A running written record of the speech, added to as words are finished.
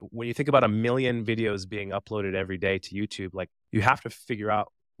when you think about a million videos being uploaded every day to YouTube, like you have to figure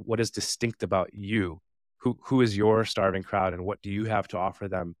out what is distinct about you. Who is your starving crowd, and what do you have to offer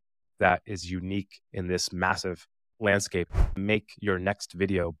them that is unique in this massive landscape? Make your next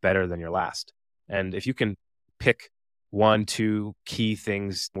video better than your last. And if you can pick one, two key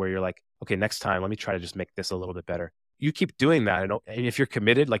things where you're like, okay, next time, let me try to just make this a little bit better. You keep doing that. And if you're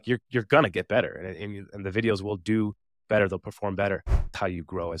committed, like you're going to get better, and the videos will do better. They'll perform better. How you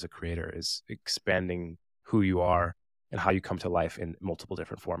grow as a creator is expanding who you are and how you come to life in multiple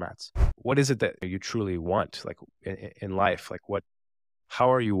different formats. What is it that you truly want, like in life? Like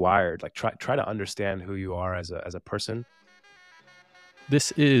how are you wired? Like try to understand who you are as a person.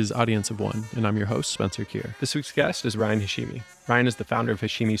 This is Audience of One, and I'm your host, Spencer Kier. This week's guest is Ryan Hashemi. Ryan is the founder of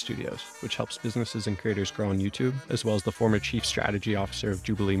Hashemi Studios, which helps businesses and creators grow on YouTube, as well as the former chief strategy officer of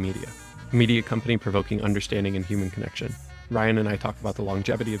Jubilee Media, a media company provoking understanding and human connection. Ryan and I talk about the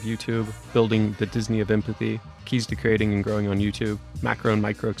longevity of YouTube, building the Disney of empathy, keys to creating and growing on YouTube, macro and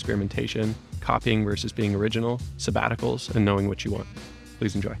micro experimentation, copying versus being original, sabbaticals, and knowing what you want.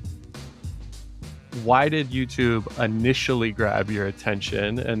 Please enjoy. Why did YouTube initially grab your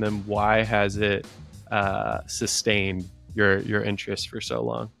attention, and then why has it sustained your interest for so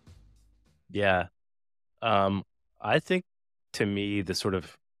long? Yeah. I think to me, the sort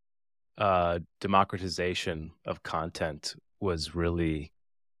of democratization of content was really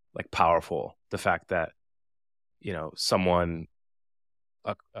like powerful. The fact that, someone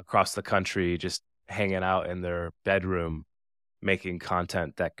across the country just hanging out in their bedroom, making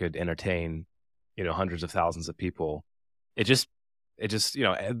content that could entertain, hundreds of thousands of people. It just,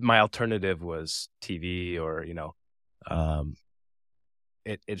 my alternative was TV or,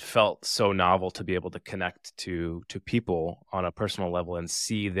 it felt so novel to be able to connect to people on a personal level and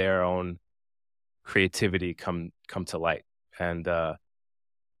see their own creativity come to light. And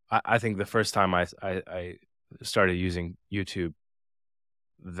I think the first time I started using YouTube,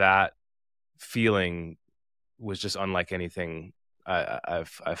 that feeling was just unlike anything I've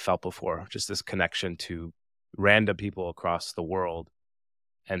felt before. Just this connection to random people across the world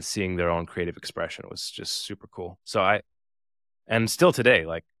and seeing their own creative expression was just super cool. So and still today,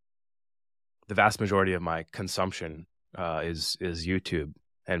 like the vast majority of my consumption is YouTube,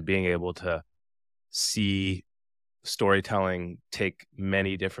 and being able to see storytelling take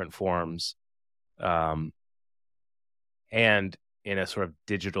many different forms, and in a sort of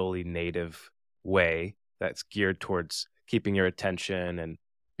digitally native way that's geared towards keeping your attention and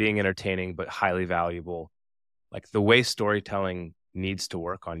being entertaining but highly valuable. Like the way storytelling needs to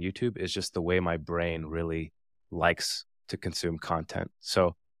work on YouTube is just the way my brain really likes to consume content.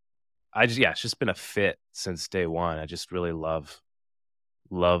 So it's just been a fit since day one. I just really love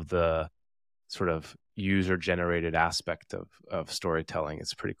the sort of user generated aspect of storytelling.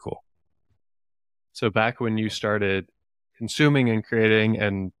 It's pretty cool. So back when you started consuming and creating,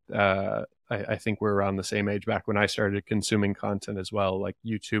 and I think we're around the same age, back when I started consuming content as well, like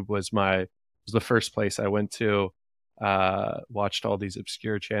YouTube was the first place I went to, watched all these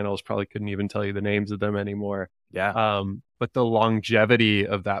obscure channels, probably couldn't even tell you the names of them anymore. Yeah. But the longevity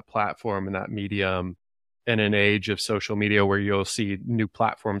of that platform and that medium in an age of social media where you'll see new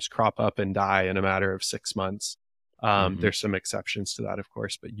platforms crop up and die in a matter of 6 months. There's some exceptions to that, of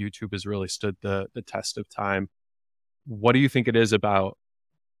course, but YouTube has really stood the test of time. What do you think it is about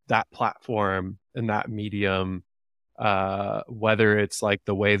that platform and that medium, whether it's like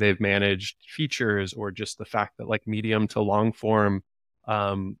the way they've managed features or just the fact that like medium to long form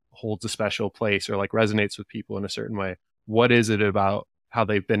holds a special place or like resonates with people in a certain way? What is it about how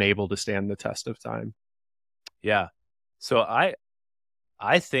they've been able to stand the test of time? Yeah. So I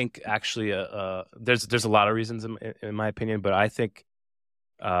think actually there's a lot of reasons in my opinion, but I think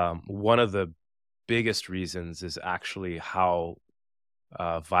one of the biggest reasons is actually how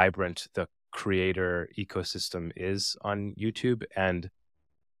vibrant the creator ecosystem is on YouTube, and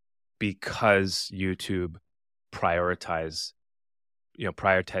because YouTube prioritized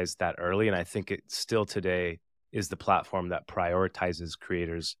that early, and I think it still today is the platform that prioritizes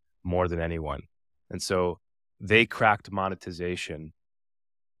creators more than anyone. And so they cracked monetization,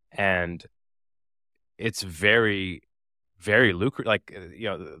 and it's very, very lucrative. Like,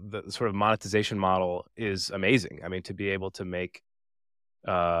 the sort of monetization model is amazing. I mean, to be able to make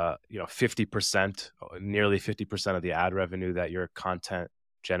 50%, nearly 50% of the ad revenue that your content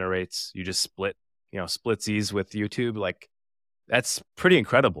generates, you just splitsies with YouTube. Like, that's pretty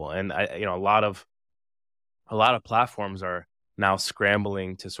incredible. And a lot of platforms are now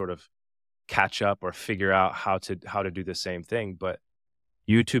scrambling to sort of catch up or figure out how to do the same thing. But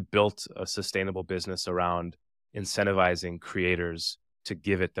YouTube built a sustainable business around incentivizing creators to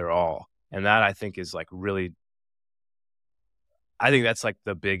give it their all. And that I think is like really, I think that's like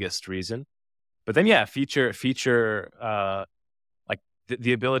the biggest reason. But then, yeah, feature, like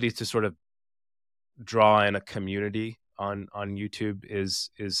the ability to sort of draw in a community on YouTube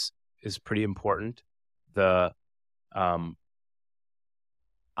is pretty important. The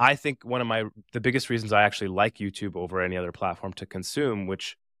I think one of the biggest reasons I actually like YouTube over any other platform to consume,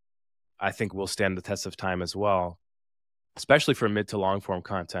 which I think will stand the test of time as well, especially for mid to long form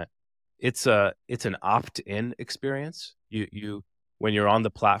content, it's an opt-in experience. You when you're on the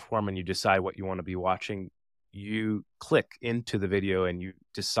platform and you decide what you want to be watching, you click into the video and you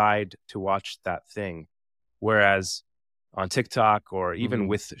decide to watch that thing. Whereas on TikTok or even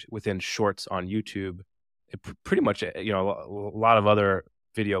within shorts on YouTube, pretty much, you know, a lot of other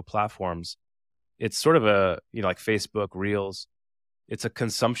video platforms, it's sort of a, you know, like Facebook Reels, it's a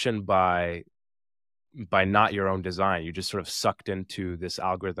consumption by not your own design. You're just sort of sucked into this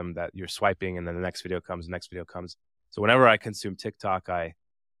algorithm that you're swiping, and then the next video comes, the next video comes. So whenever I consume TikTok, I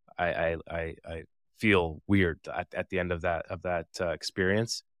feel weird at the end of that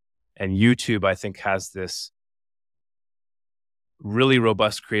experience. And YouTube, I think, has this really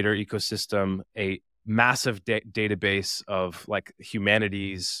robust creator ecosystem, a massive database of like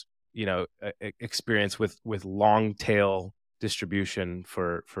humanity's, you know, experience with long tail distribution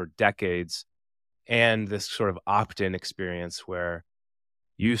for decades, and this sort of opt-in experience where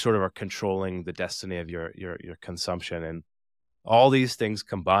you sort of are controlling the destiny of your consumption. And all these things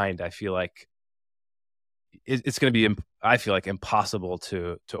combined, I feel like it's going to be, I feel like, impossible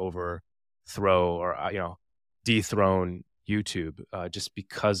to overthrow or, you know, dethrone YouTube, just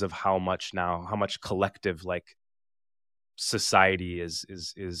because of how much collective like society is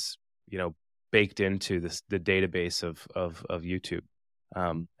you know, baked into the database of YouTube.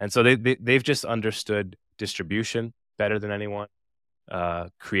 And so they've just understood distribution better than anyone,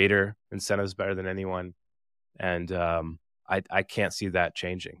 creator incentives better than anyone. And I can't see that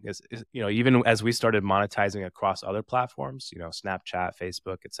changing. You know, even as we started monetizing across other platforms, you know, Snapchat,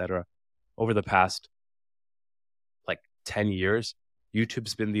 Facebook, etc., over the past like 10 years,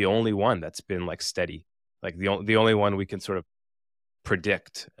 YouTube's been the only one that's been like steady, like the only one we can sort of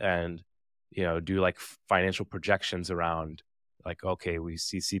predict and, you know, do like financial projections around. Like, okay, we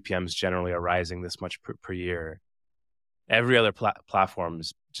see CPMs generally are rising this much per year. Every other platform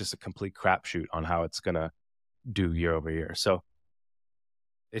is just a complete crapshoot on how it's gonna do year over year. So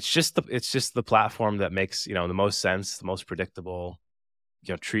it's just the platform that makes, you know, the most sense, the most predictable.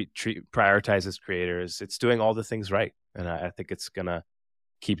 You know, prioritizes creators. It's doing all the things right, and I think it's gonna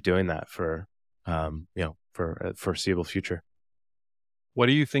keep doing that for you know, for a foreseeable future. What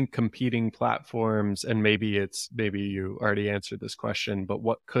do you think competing platforms, and maybe you already answered this question, but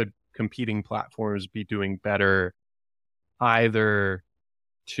what could competing platforms be doing better, either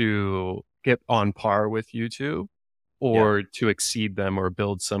to get on par with YouTube or to exceed them or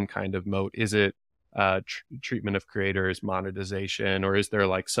build some kind of moat? Is it treatment of creators, monetization, or is there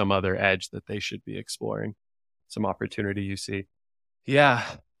like some other edge that they should be exploring, some opportunity you see? Yeah,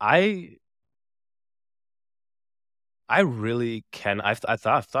 I really can. I've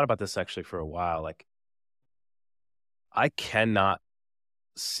thought about this actually for a while. Like, I cannot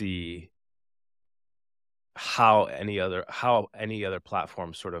see how any other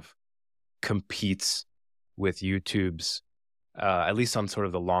platform sort of competes with YouTube's, at least on sort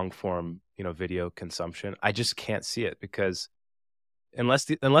of the long form, you know, video consumption. I just can't see it, because unless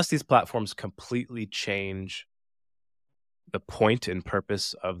these platforms completely change the point and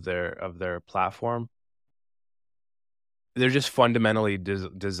purpose of their platform, they're just fundamentally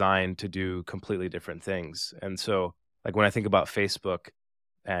designed to do completely different things. And so, like, when I think about Facebook,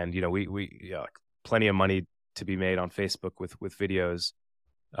 and, you know, we you know, like, plenty of money to be made on Facebook with videos,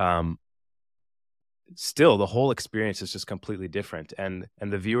 still the whole experience is just completely different, and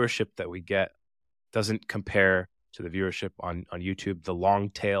the viewership that we get doesn't compare to the viewership on YouTube. The long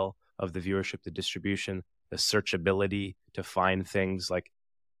tail of the viewership, the distribution, the searchability to find things, like,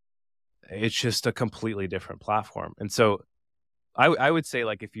 it's just a completely different platform. And so I would say,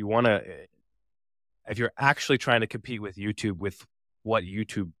 like, if you're actually trying to compete with YouTube with what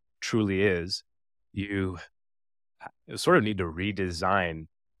YouTube truly is, you sort of need to redesign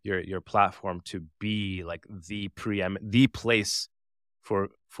your platform to be like the place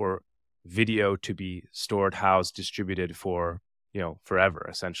for video to be stored, housed, distributed for, you know, forever,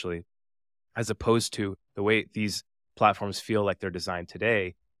 essentially, as opposed to the way these platforms feel like they're designed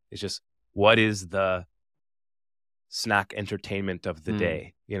today. Is just, what is the snack entertainment of the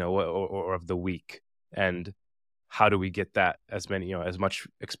day, you know, or of the week, and how do we get that as much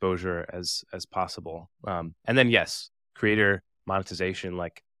exposure as possible? And then, yes, creator monetization,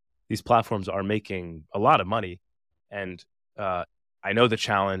 like these platforms are making a lot of money. And I know the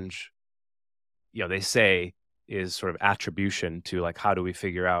challenge, they say is sort of attribution to like, how do we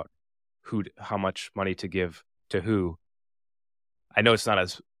figure out how much money to give to who? I know it's not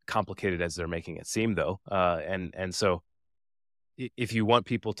as complicated as they're making it seem, though. And so if you want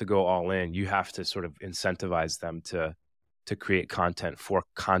people to go all in, you have to sort of incentivize them to create content for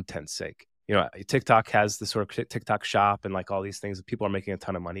content's sake. TikTok has the sort of TikTok shop and like all these things that people are making a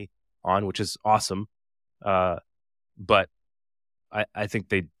ton of money on, which is awesome. But I think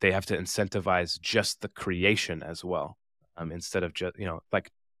they have to incentivize just the creation as well, instead of just,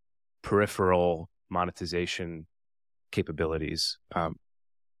 like peripheral monetization capabilities.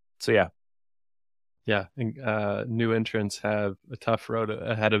 So yeah. Yeah. And new entrants have a tough road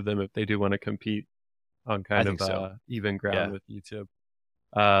ahead of them if they do want to compete on kind of even ground with YouTube.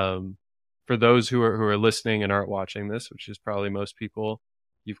 For those who are listening and aren't watching this, which is probably most people,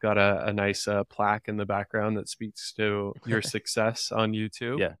 you've got a nice plaque in the background that speaks to your success on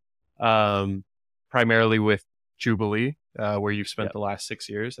YouTube. Yeah. Primarily with Jubilee, where you've spent the last 6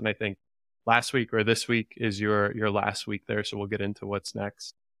 years. And I think last week or this week is your last week there. So we'll get into what's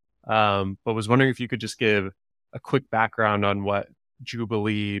next. But was wondering if you could just give a quick background on what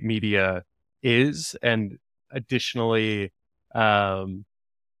Jubilee Media is, and additionally,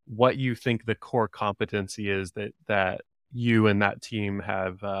 what you think the core competency is that you and that team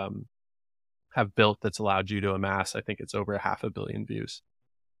have built that's allowed you to amass, I think it's over 500 million views.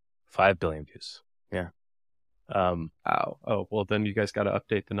 5 billion views. Yeah. Wow. Oh, well, then you guys got to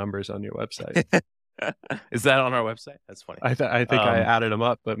update the numbers on your website. Is that on our website? That's funny. I think I added them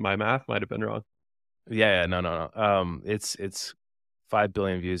up, but my math might have been wrong. Yeah. No. It's 5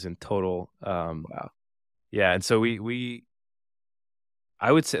 billion views in total. Wow. Yeah. And so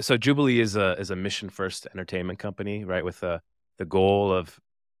I would say, so Jubilee is a mission first entertainment company, right? With the goal of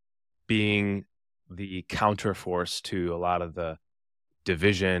being the counterforce to a lot of the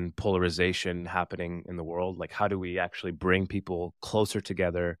division, polarization happening in the world. Like, how do we actually bring people closer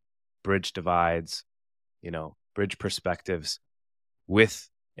together, bridge divides, bridge perspectives with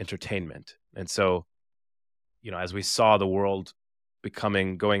entertainment? And so, as we saw the world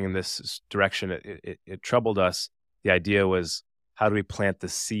going in this direction, it troubled us. The idea was, how do we plant the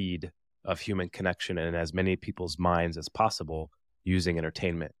seed of human connection in as many people's minds as possible using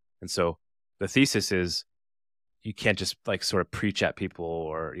entertainment? And so the thesis is, you can't just like sort of preach at people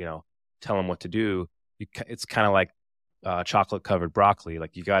or, tell them what to do. It's kind of like chocolate covered broccoli.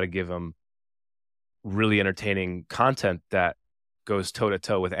 Like, you got to give them really entertaining content that goes toe to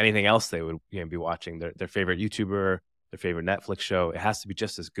toe with anything else they would be watching, their favorite YouTuber, their favorite Netflix show. It has to be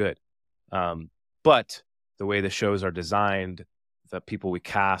just as good. But the way the shows are designed, the people we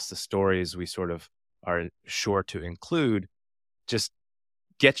cast, the stories we sort of are sure to include, just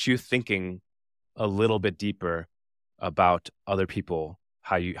gets you thinking a little bit deeper about other people,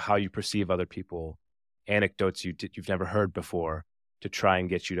 how you perceive other people, anecdotes you've never heard before, to try and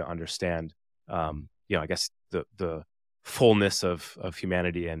get you to understand, I guess the fullness of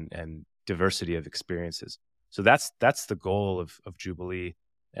humanity and diversity of experiences. So that's the goal of Jubilee,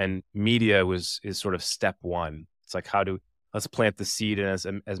 and media is sort of step one. It's like, let's plant the seed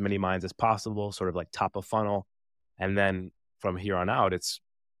in as many minds as possible, sort of like top of funnel, and then from here on out, it's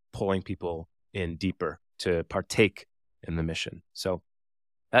pulling people in deeper to partake in the mission. So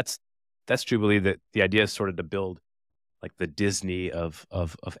that's Jubilee. The idea is sort of to build like the Disney of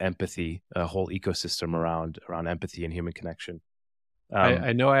empathy, a whole ecosystem around empathy and human connection.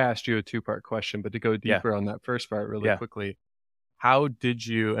 I know I asked you a 2-part question, but to go deeper on that first part really quickly, how did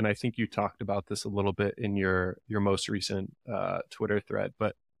you, and I think you talked about this a little bit in your most recent Twitter thread,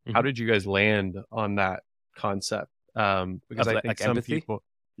 but how did you guys land on that concept? Because I think like some empathy? People,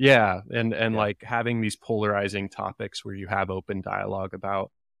 and like having these polarizing topics where you have open dialogue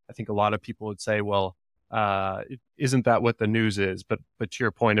about, I think a lot of people would say, well, isn't that what the news is? But to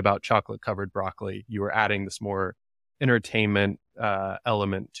your point about chocolate covered broccoli, you were adding this more entertainment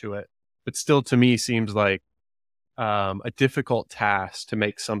element to it, but still to me seems like a difficult task to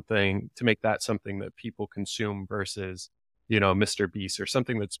make that something that people consume versus, Mr. Beast or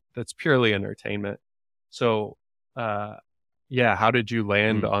something that's purely entertainment. So, how did you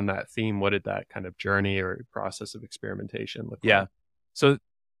land on that theme? What did that kind of journey or process of experimentation look like? So,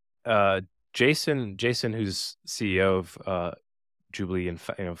 Jason, who's CEO of Jubilee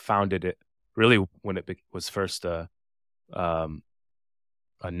and founded it really when it was first a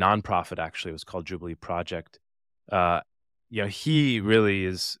nonprofit. Actually, it was called Jubilee Project. He really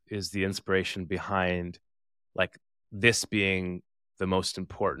is the inspiration behind like this being the most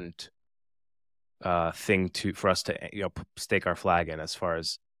important thing for us to stake our flag in, as far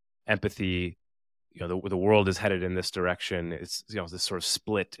as empathy. The world is headed in this direction. It's this sort of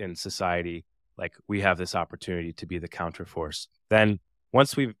split in society. Like, we have this opportunity to be the counterforce. Then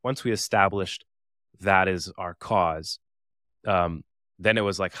once we established that is our cause, then it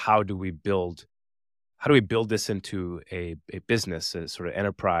was like, how do we build this into a business, a sort of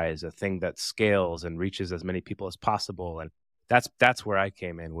enterprise, a thing that scales and reaches as many people as possible? And that's where I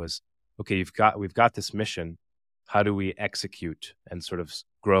came in. Was, okay, we've got this mission. How do we execute and sort of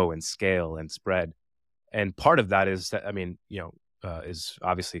grow and scale and spread? And part of that is that, is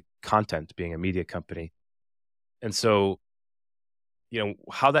obviously content, being a media company. And so,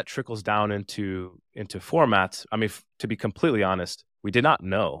 how that trickles down into formats. I mean, to be completely honest, we did not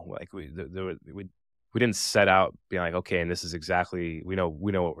know. Like, we didn't set out being like, okay, and this is exactly, we know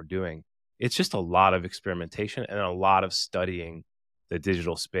what we're doing. It's just a lot of experimentation and a lot of studying the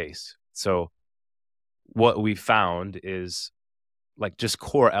digital space. So what we found is, like, just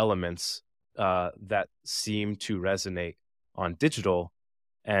core elements that seem to resonate on digital.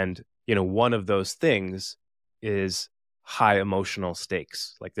 And, one of those things is high emotional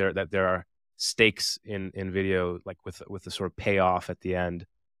stakes. Like, there are stakes in video, like with the sort of payoff at the end.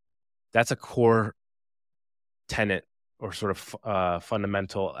 That's a core tenet, or sort of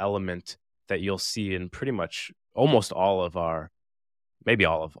fundamental element, that you'll see in pretty much almost all of our, maybe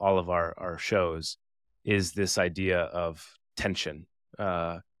all of our shows, is this idea of tension.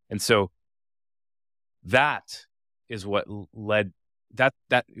 And so that is what led that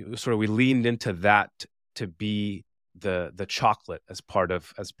sort of, we leaned into that to be the chocolate as part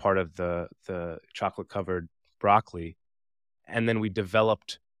of the chocolate covered broccoli. And then we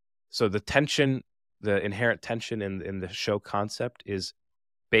developed, so the tension, the inherent tension in the show concept is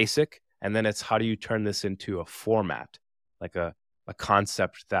basic. And then it's, how do you turn this into a format, like a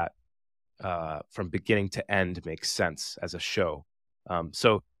concept that from beginning to end makes sense as a show.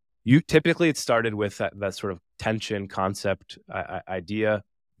 So typically it started with that sort of tension concept idea.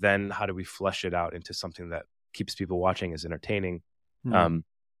 Then how do we flesh it out into something that keeps people watching, is entertaining? And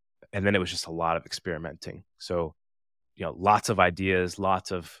then it was just a lot of experimenting. So, lots of ideas,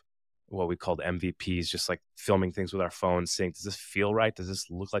 lots of what we called MVPs, just like filming things with our phones, saying, does this feel right? Does this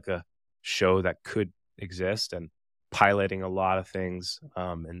look like a show that could exist? And piloting a lot of things,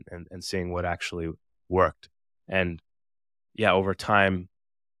 and seeing what actually worked. And yeah, over time,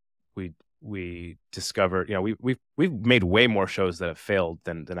 we discovered, we've made way more shows that have failed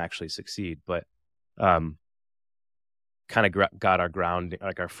than actually succeed, but kind of got our ground,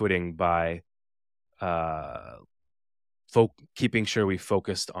 like our footing, by keeping sure we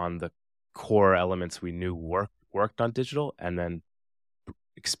focused on the core elements we knew worked on digital, and then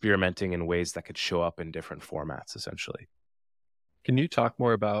experimenting in ways that could show up in different formats, essentially. Can you talk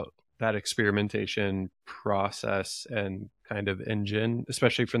more about that experimentation process and kind of engine,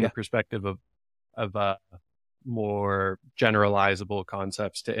 especially from the perspective of more generalizable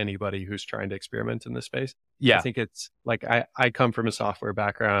concepts to anybody who's trying to experiment in this space? Yeah. I think it's like, I come from a software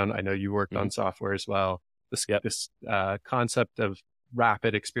background. I know you worked on software as well. This concept of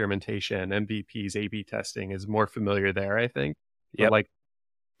rapid experimentation, MVPs, A/B testing is more familiar there, I think. But like,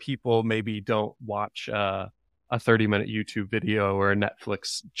 people maybe don't watch a 30-minute YouTube video or a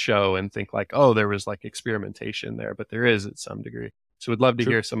Netflix show and think like, oh, there was like experimentation there, but there is at some degree. So we'd love to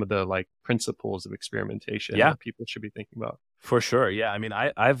hear some of the like principles of experimentation that people should be thinking about. For sure. Yeah. I mean,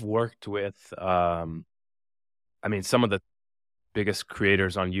 I've worked with, some of the biggest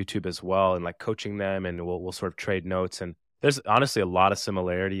creators on YouTube as well, and like coaching them, and we'll sort of trade notes. And there's honestly a lot of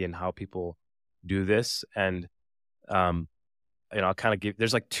similarity in how people do this. And, I'll kind of give,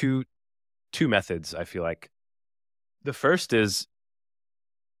 there's like two methods, I feel like. The first is,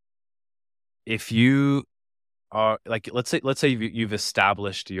 if you are like, let's say you've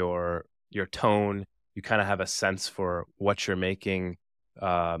established your tone, you kind of have a sense for what you're making,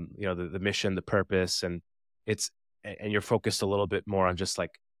 the mission, the purpose, and you're focused a little bit more on just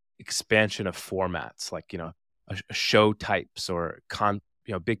like expansion of formats, like, a show types, or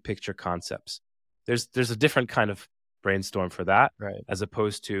big picture concepts. There's a different kind of brainstorm for that, right, as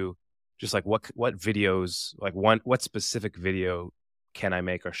opposed to just like what videos, like what specific video can I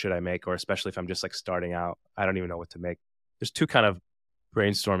make or should I make, or especially if I'm just like starting out, I don't even know what to make. There's two kind of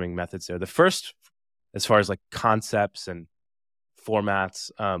brainstorming methods there. The first, as far as like concepts and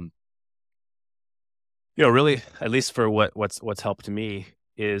formats, really, at least for what's helped me,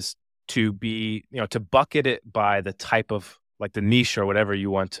 is to be, to bucket it by the type of, like, the niche or whatever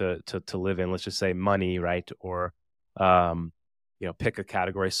you want to live in. Let's just say money, right? Or pick a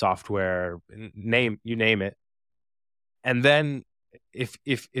category, software, you name it. And then if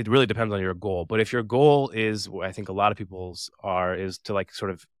it really depends on your goal, but if your goal is, what I think a lot of people's are, is to like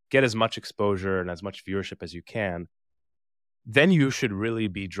sort of get as much exposure and as much viewership as you can, then you should really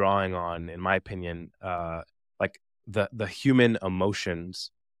be drawing on, in my opinion, like the human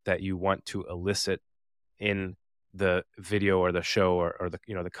emotions that you want to elicit in the video or the show, or the,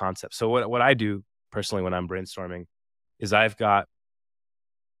 the concept. So what I do personally when I'm brainstorming is I've got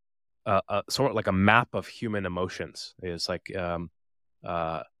a sort of like a map of human emotions. It's like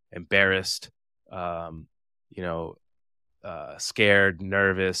embarrassed, um, you know, scared,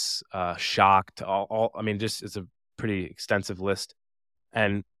 nervous, shocked. I mean, just it's a pretty extensive list,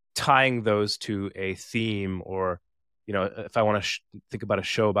 and tying those to a theme, or if I want to think about a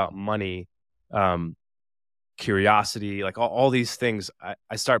show about money, um, curiosity, like all these things,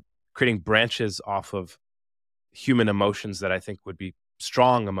 I start creating branches off of human emotions that I think would be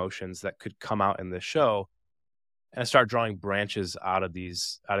strong emotions that could come out in this show, and I start drawing branches out of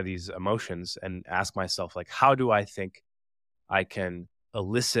these emotions, and ask myself, like, how do I think I can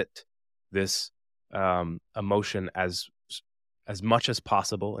elicit this emotion as much as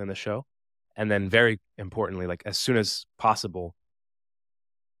possible in the show, and then very importantly, like as soon as possible,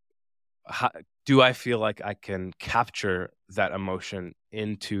 how, do I feel like I can capture that emotion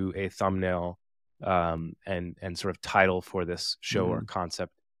into a thumbnail, and sort of title for this show or Mhm.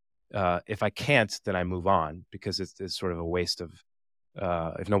 concept? If I can't, then I move on, because it's sort of a waste of,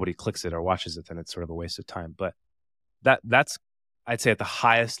 if nobody clicks it or watches it, then it's sort of a waste of time. But that's, I'd say, at the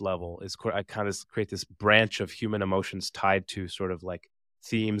highest level, is I kind of create this branch of human emotions tied to sort of like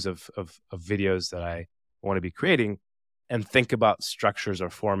themes of videos that I want to be creating, and think about structures or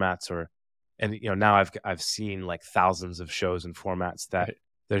formats, and now I've seen like thousands of shows and formats that Right.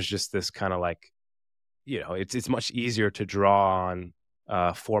 there's just this kind of like, it's much easier to draw on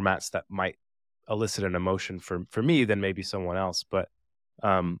formats that might elicit an emotion for me than maybe someone else. But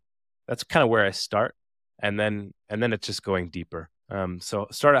um, that's kind of where I start, and then it's just going deeper. So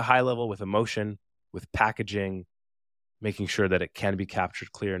start at high level with emotion, with packaging, making sure that it can be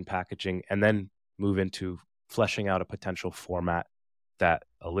captured clear in packaging, and then move into fleshing out a potential format that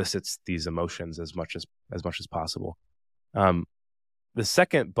elicits these emotions as much as possible. Um, the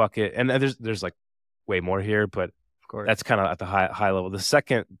second bucket, and there's like way more here, but Of course. that's kind of at the high level. The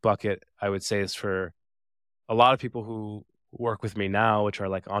second bucket, I would say, is for a lot of people who work with me now, which are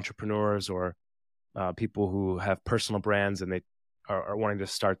like entrepreneurs, or people who have personal brands, and they are wanting to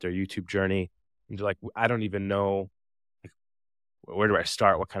start their YouTube journey. And they're like, I don't even know, like, where do I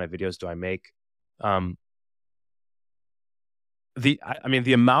start? What kind of videos do I make? Um, I mean,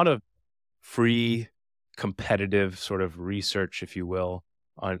 the amount of free, competitive sort of research, if you will,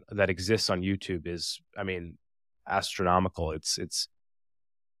 on that exists on YouTube is, I mean, astronomical. It's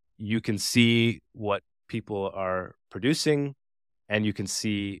You can see what people are producing, and you can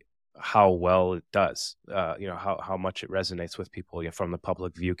see how well it does. How much it resonates with people, from the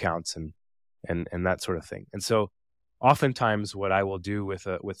public view counts, and that sort of thing. And so, oftentimes, what I will do with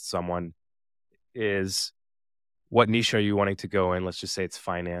someone is, what niche are you wanting to go in? Let's just say it's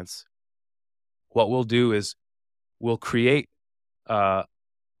finance. What we'll do is we'll create. Uh,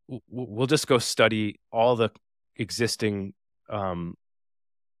 we'll just go study all the existing um,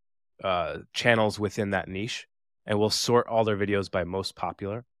 channels within that niche, and we'll sort all their videos by most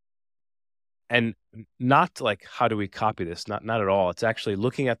popular. And not like, how do we copy this? Not at all. It's actually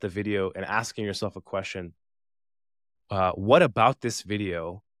looking at the video and asking yourself a question: what about this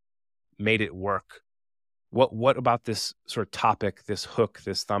video made it work? What about this sort of topic, this hook,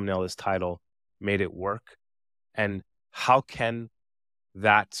 this thumbnail, this title made it work? And how can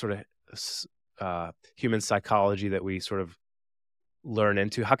that sort of human psychology that we sort of learn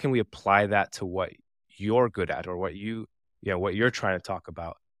into, how can we apply that to what you're good at, or what you're trying to talk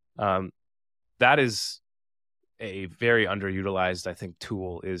about? Um, that is a very underutilized, I think,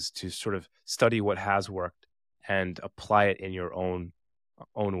 tool, is to sort of study what has worked and apply it in your own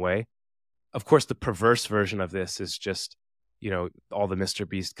way. Of course, the perverse version of this is just, all the Mr.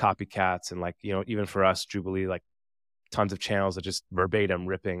 Beast copycats, and, like, even for us, Jubilee, like, tons of channels that just verbatim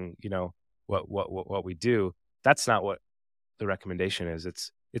ripping, what we do. That's not what the recommendation is.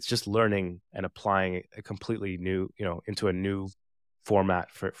 It's just learning and applying a completely new, into a new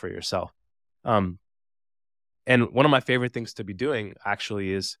format for yourself. And one of my favorite things to be doing,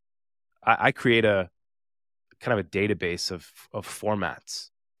 actually, is I create a kind of a database of formats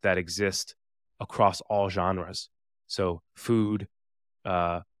that exist across all genres. So food,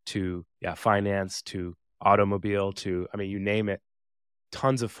 to, finance, to automobile, to, I mean, you name it,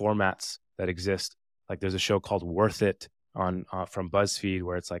 tons of formats that exist. Like, there's a show called Worth It on from BuzzFeed,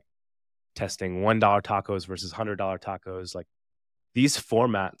 where it's like testing $1 tacos versus $100 tacos. Like, these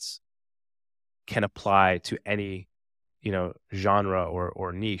formats can apply to any, genre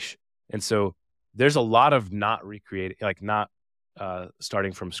or niche. And so there's a lot of not recreating, like not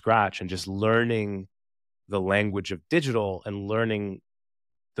starting from scratch and just learning the language of digital and learning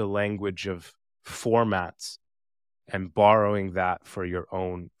the language of formats and borrowing that for your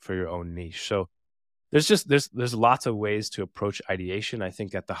own niche. So there's lots of ways to approach ideation. I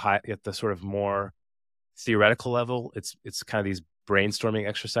think at the sort of more theoretical level, it's kind of these brainstorming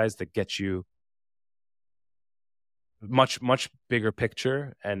exercise that get you much bigger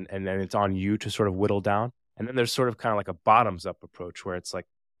picture, and then it's on you to sort of whittle down. And then there's sort of kind of like a bottoms up approach where it's like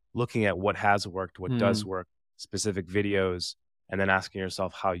looking at what has worked, what does work, specific videos, and then asking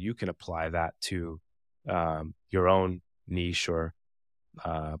yourself how you can apply that to your own niche or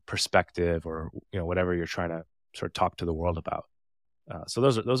perspective, or whatever you're trying to sort of talk to the world about. So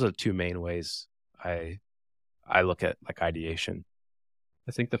those are the two main ways I look at like ideation.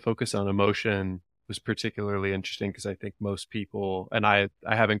 I think the focus on emotion was particularly interesting because I think most people, and I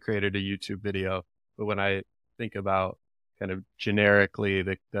haven't created a YouTube video, but when I think about kind of generically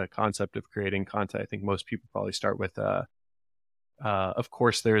the concept of creating content, I think most people probably start with of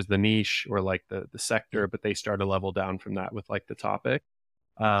course there's the niche or like the sector, but they start a level down from that with like the topic.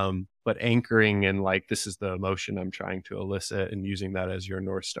 But anchoring in like, this is the emotion I'm trying to elicit, and using that as your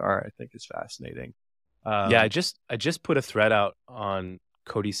North Star, I think is fascinating. Yeah, I just put a thread out on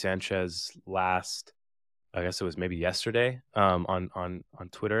Cody Sanchez last, I guess it was maybe yesterday, on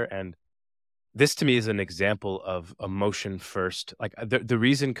Twitter, and this to me is an example of emotion first. Like the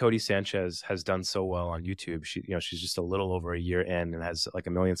reason Cody Sanchez has done so well on YouTube, she's just a little over a year in and has like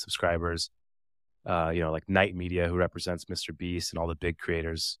 1 million subscribers. Like Night Media, who represents Mr. Beast and all the big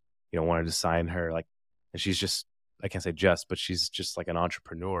creators, wanted to sign her. Like, and she's just, I can't say just, but she's just like an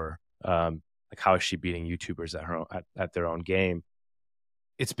entrepreneur. Like, how is she beating YouTubers at their own game?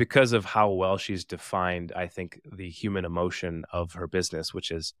 It's because of how well she's defined, I think, the human emotion of her business,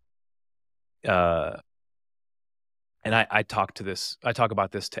 which is, and I talk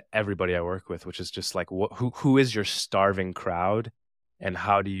about this to everybody I work with, which is just like, who is your starving crowd, and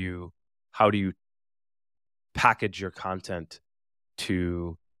how do you package your content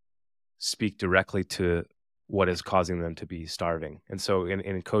to speak directly to what is causing them to be starving. And so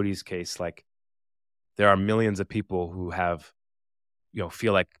in Cody's case, like, there are millions of people who have,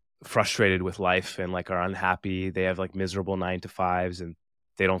 feel like frustrated with life and like are unhappy. They have like miserable 9-to-5s, and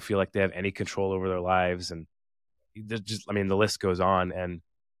they don't feel like they have any control over their lives. And just, I mean, the list goes on. And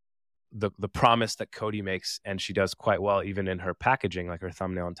the promise that Cody makes, and she does quite well, even in her packaging, like her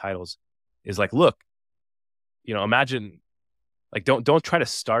thumbnail and titles, is like, look, imagine, like, don't try to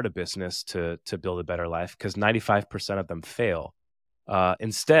start a business to build a better life, because 95% of them fail.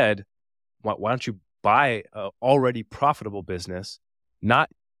 Instead, why don't you buy a already profitable business,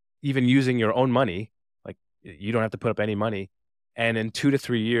 not even using your own money? Like, you don't have to put up any money, and in 2 to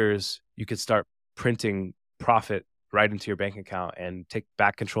 3 years, you could start printing profit right into your bank account and take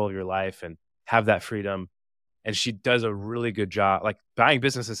back control of your life and have that freedom. And she does a really good job. Like, buying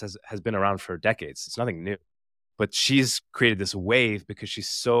businesses has been around for decades. It's nothing new. But she's created this wave because she's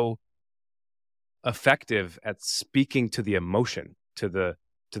so effective at speaking to the emotion, to the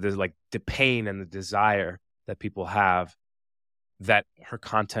like the pain and the desire that people have, that her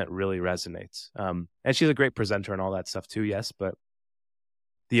content really resonates. And she's a great presenter and all that stuff too, yes, but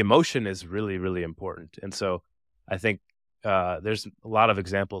the emotion is really, really important. And so I think there's a lot of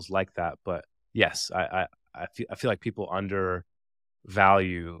examples like that. But yes, I feel like people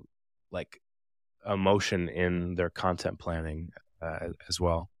undervalue like emotion in their content planning as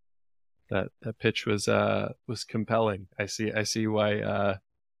well. That pitch was compelling. I see why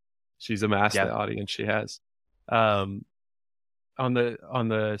she's amassed the audience she has. On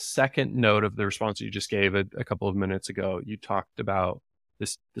the second note of the response you just gave a couple of minutes ago, you talked about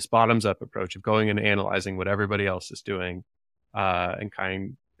this bottoms up approach of going and analyzing what everybody else is doing, and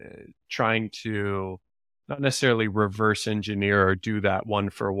trying to not necessarily reverse engineer or do that one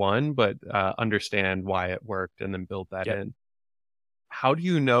for one, but understand why it worked and then build that in. How do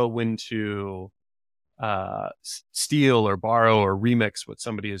you know when to steal or borrow or remix what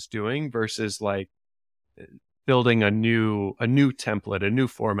somebody is doing versus like building a new template, a new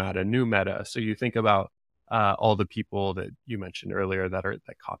format, a new meta? So you think about all the people that you mentioned earlier that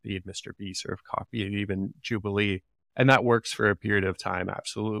copied Mr. Beast or have copied even Jubilee, and that works for a period of time,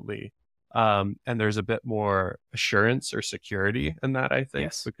 absolutely. And there's a bit more assurance or security in that, I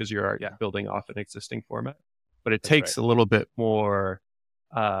think, because you're building off an existing format. But it takes a little bit more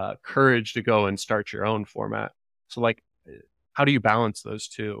courage to go and start your own format. So, like, how do you balance those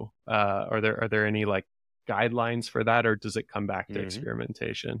two? Are there any like guidelines for that, or does it come back to Mm-hmm.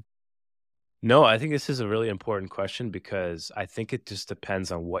 experimentation? No, I think this is a really important question because I think it just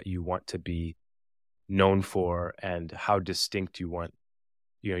depends on what you want to be known for and how distinct you want,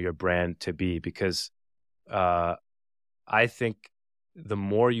 your brand to be. Because uh, I think the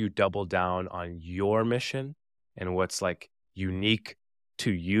more you double down on your mission and what's like unique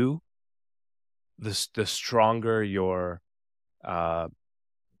to you, the stronger your uh,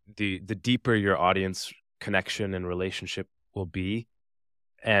 the deeper your audience connection and relationship will be,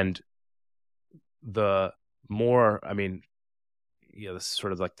 and the more, I mean, this is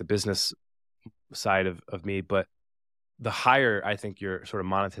sort of like the business side of me, but the higher I think your sort of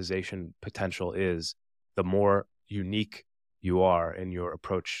monetization potential is, the more unique you are in your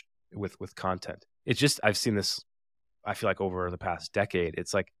approach with content. It's just, I've seen this, I feel like over the past decade,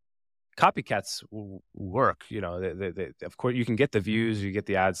 it's like copycats work. Of course, you can get the views, you get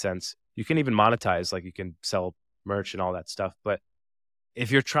the AdSense, you can even monetize, like you can sell merch and all that stuff. But if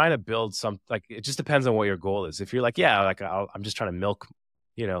you're trying to build like, it just depends on what your goal is. If you're like, yeah, like I'm just trying to milk,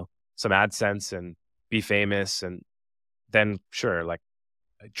 some AdSense and be famous, and then sure, like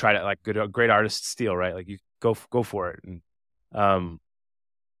try to, like, great artists steal, right? Like you go for it. And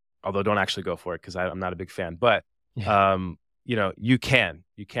although don't actually go for it because I'm not a big fan, but you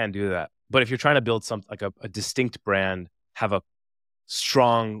can do that. But if you're trying to build something like a distinct brand, have a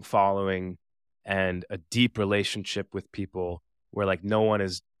strong following and a deep relationship with people, where like no one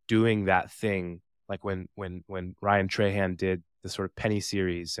is doing that thing, like when Ryan Trahan did the sort of Penny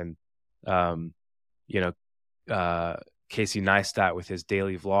series, and Casey Neistat with his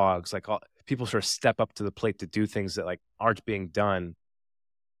daily vlogs, like people sort of step up to the plate to do things that like aren't being done.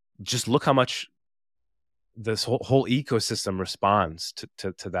 Just look how much this whole ecosystem responds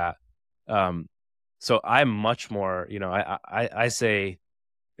to that. So I'm much more, I say,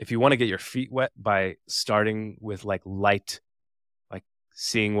 if you want to get your feet wet by starting with like light, like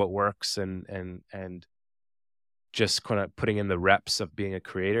seeing what works and just kind of putting in the reps of being a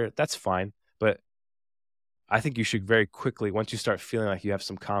creator, that's fine. But I think you should very quickly, once you start feeling like you have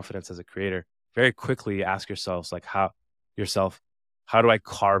some confidence as a creator, very quickly ask yourselves, like, how do I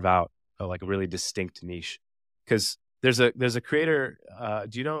carve out like a really distinct niche? Because there's a creator.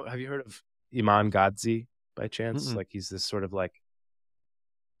 Have you heard of Iman Gadzi by chance? Mm-mm. Like, he's this sort of like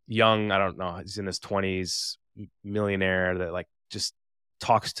young, I don't know, he's in his 20s, millionaire that like just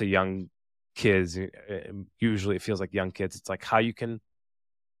talks to young kids. Usually it feels like young kids. It's like how you can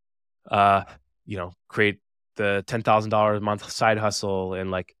create the $10,000 a month side hustle.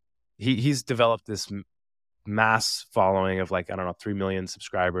 And like he's developed this mass following of like, I don't know, 3 million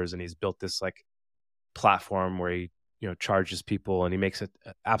subscribers, and he's built this like platform where he charges people, and he makes an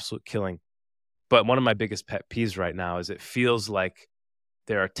absolute killing. But one of my biggest pet peeves right now is it feels like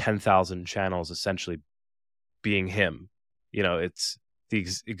there are 10,000 channels essentially being him. It's the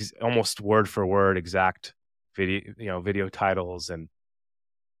almost word for word exact video titles, and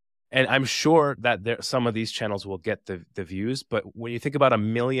I'm sure that some of these channels will get the views. But when you think about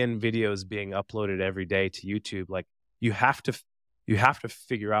 1 million videos being uploaded every day to YouTube, like you have to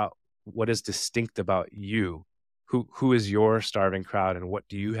figure out what is distinct about you, who is your starving crowd, and what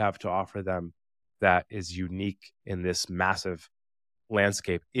do you have to offer them that is unique in this massive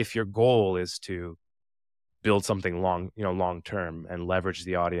landscape. If your goal is to build something long term and leverage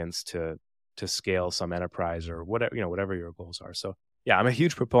the audience to scale some enterprise or whatever your goals are. So yeah, I'm a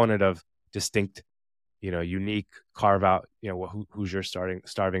huge proponent of distinct, unique, carve out, who's your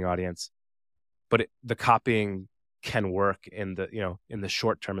starving audience. But the copying can work in the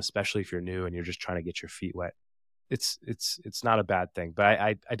short term, especially if you're new and you're just trying to get your feet wet. It's not a bad thing, but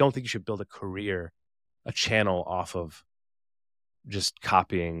I don't think you should build a channel off of just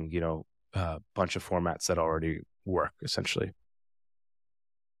copying, a bunch of formats that already work, essentially.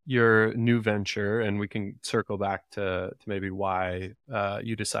 Your new venture, and we can circle back to maybe why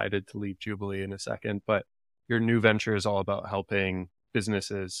you decided to leave Jubilee in a second, but your new venture is all about helping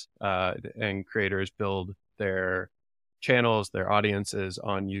businesses and creators build their channels, their audiences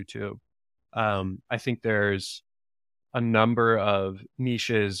on YouTube. I think there's a number of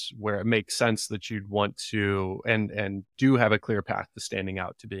niches where it makes sense that you'd want to and do have a clear path to standing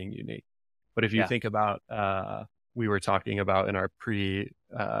out, to being unique. But if you think about we were talking about in our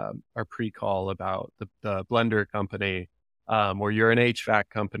pre-call about the blender company, or you're an HVAC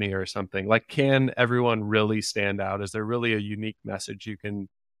company or something. Like, can everyone really stand out? Is there really a unique message you can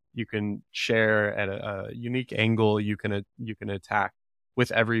share at a unique angle you can attack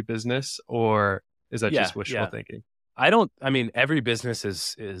with every business, or is that just wishful thinking? I mean, every business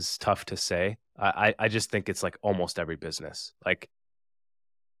is tough to say. I just think it's like almost every business. Like,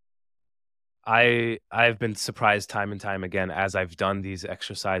 I've been surprised time and time again as I've done these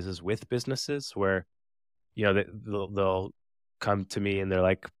exercises with businesses where, they'll come to me and they're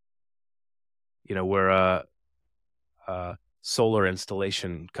like, we're a solar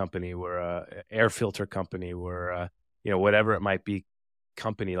installation company, we're a air filter company, we're whatever it might be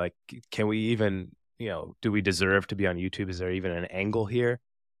company. Like, can we even, do we deserve to be on YouTube? Is there even an angle here?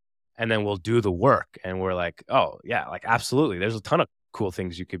 And then we'll do the work and we're like, oh yeah, like absolutely. There's a ton of cool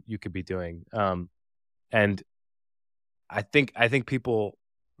things you could be doing. And I think people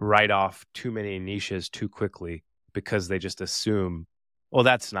write off too many niches too quickly because they just assume, well,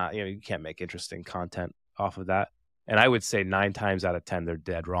 that's not, you can't make interesting content off of that. And I would say 9 times out of 10, they're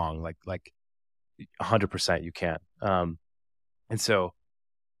dead wrong. Like 100% you can. And so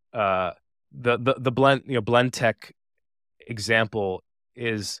the blend tech example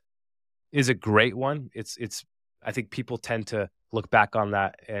is a great one. It's I think people tend to look back on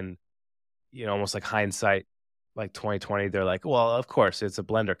that and, almost like hindsight, like 2020, they're like, well, of course it's a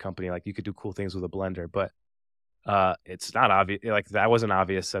blender company. Like you could do cool things with a blender, but it's not obvious. Like that wasn't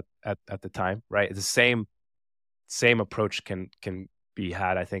obvious at the time, right? It's the same approach can be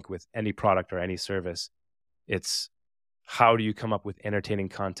had, I think, with any product or any service. It's how do you come up with entertaining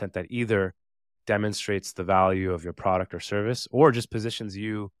content that either demonstrates the value of your product or service, or just positions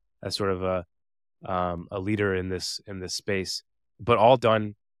you as sort of a leader in this space, but all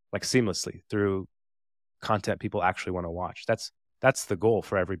done like seamlessly through content people actually want to watch. That's the goal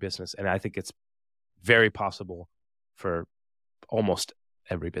for every business, and I think it's very possible for almost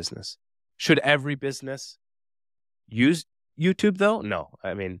every business. Should every business use YouTube though? No.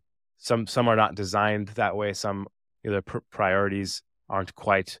 I mean, some are not designed that way. Some their priorities aren't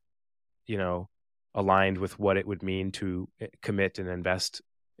quite, aligned with what it would mean to commit and invest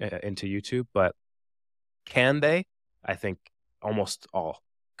into YouTube. But can they? I think almost all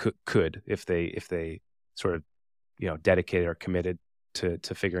could if they sort of, dedicated or committed to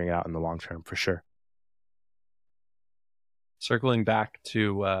figuring it out in the long term, for sure. Circling back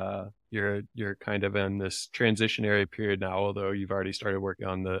to you're kind of in this transitionary period now, although you've already started working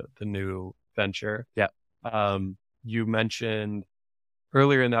on the new venture. Yeah. You mentioned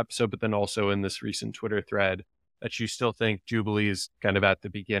earlier in the episode, but then also in this recent Twitter thread, that you still think Jubilee is kind of at the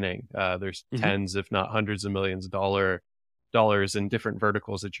beginning. There's tens, if not hundreds of millions of dollars in different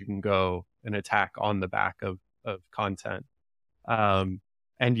verticals that you can go and attack on the back of content.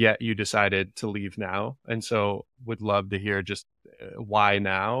 And yet you decided to leave now. And so would love to hear just why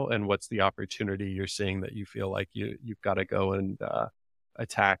now, and what's the opportunity you're seeing that you feel like you've got to go and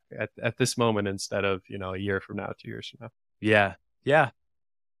attack at this moment instead of, a year from now, 2 years from now. Yeah.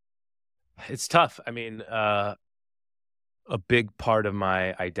 It's tough. I mean, a big part of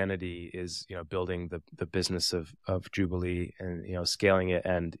my identity is, building the business of Jubilee and, scaling it.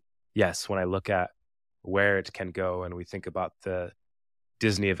 And yes, when I look at where it can go and we think about the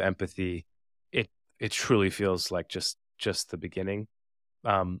Disney of empathy, it truly feels like just the beginning.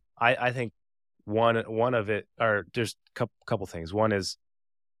 I think one of it, or there's a couple things. One is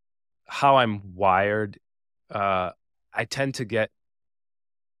how I'm wired. I tend to get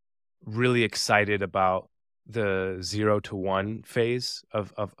really excited about the 0 to 1 phase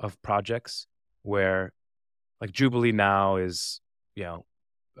of projects, where like Jubilee now is, a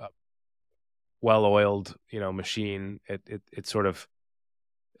well-oiled, machine. It's sort of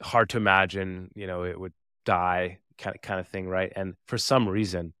hard to imagine, it would die kind of thing, right? And for some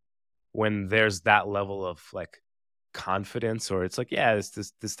reason, when there's that level of like confidence, or it's like, yeah,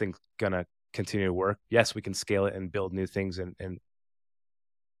 this thing's gonna continue to work. Yes, we can scale it and build new things, and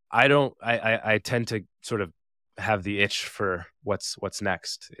I tend to sort of have the itch for what's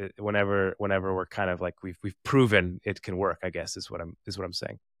next. Whenever we're kind of like we've proven it can work, I guess is what I'm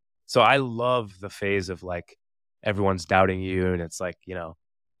saying. So I love the phase of like everyone's doubting you, and it's like, well,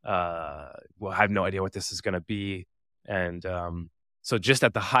 I have no idea what this is going to be. And so just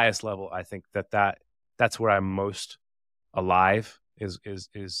at the highest level, I think that's where I'm most alive, is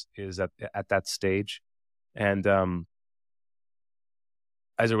at that stage. And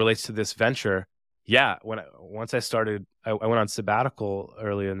as it relates to this venture, yeah, once I started, I went on sabbatical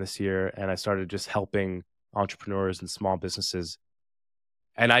earlier in this year, and I started just helping entrepreneurs and small businesses.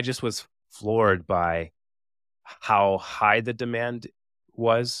 And I just was floored by how high the demand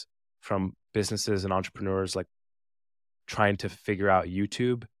was from businesses and entrepreneurs, like trying to figure out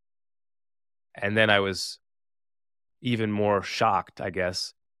YouTube. And then I was even more shocked, I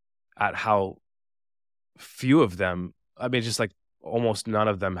guess, at how few of them, I mean, just like almost none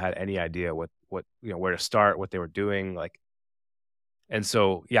of them had any idea what where to start, what they were doing. Like, and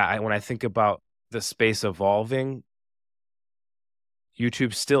so, yeah, when I think about the space evolving,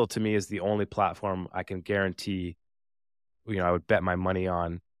 YouTube still to me is the only platform I can guarantee, I would bet my money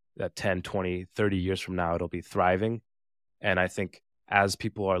on that 10, 20, 30 years from now, it'll be thriving. And I think as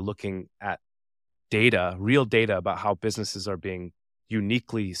people are looking at data, real data about how businesses are being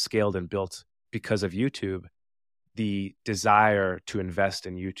uniquely scaled and built because of YouTube, the desire to invest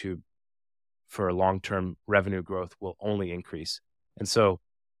in YouTube for long-term revenue growth will only increase. And so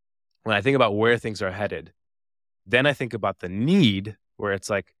when I think about where things are headed, then I think about the need where it's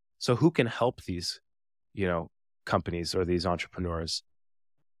like, so who can help these, companies or these entrepreneurs?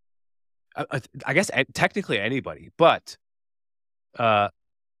 I guess technically anybody, but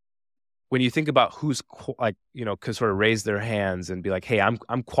when you think about who's could sort of raise their hands and be like, hey,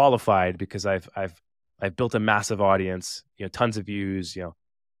 I'm qualified because I've built a massive audience, tons of views,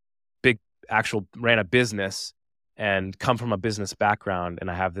 big ran a business and come from a business background, and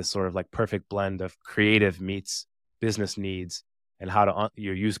I have this sort of like perfect blend of creative meets business needs and how to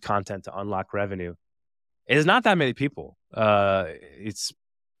use content to unlock revenue. It is not that many people. It's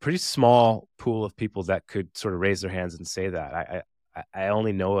pretty small pool of people that could sort of raise their hands and say that. I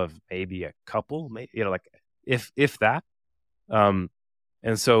only know of maybe a couple, like if that. And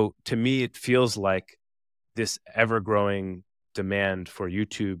so to me, it feels like this ever growing demand for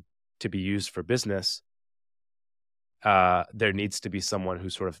YouTube to be used for business. There needs to be someone who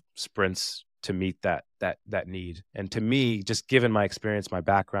sort of sprints to meet that need. And to me, just given my experience, my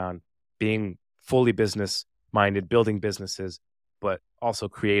background, being fully business minded, building businesses, but also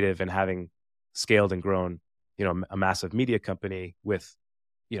creative and having scaled and grown, a massive media company with,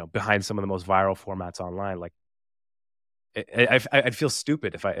 behind some of the most viral formats online, like I'd feel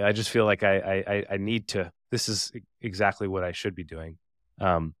stupid if I just feel like I need to, this is exactly what I should be doing.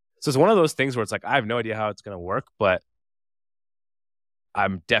 So it's one of those things where it's like, I have no idea how it's going to work, but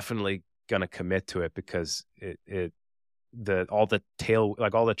I'm definitely going to commit to it because all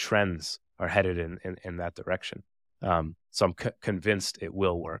the trends are headed in that direction. So I'm convinced it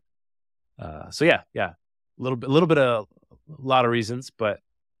will work. So yeah, a lot of reasons, but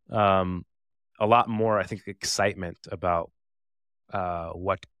a lot more, I think, excitement about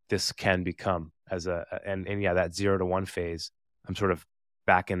what this can become and that 0 to 1 phase. I'm sort of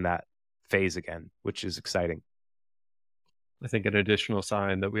back in that phase again, which is exciting. I think an additional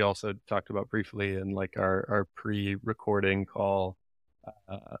sign that we also talked about briefly in like our pre-recording call,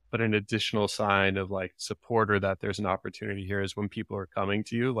 but an additional sign of like support or that there's an opportunity here is when people are coming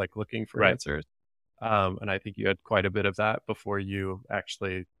to you, like looking for answers. And I think you had quite a bit of that before you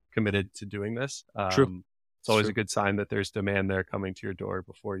actually committed to doing this. True. It's always a good sign that there's demand there coming to your door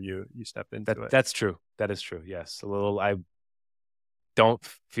before you step into it. That's true. That is true. Yes. I don't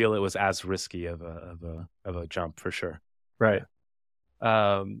feel it was as risky of a jump for sure. Right.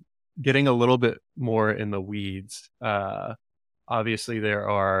 Getting a little bit more in the weeds. Obviously there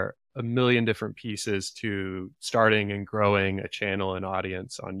are a million different pieces to starting and growing a channel and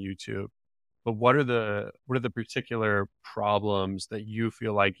audience on YouTube. But what are the particular problems that you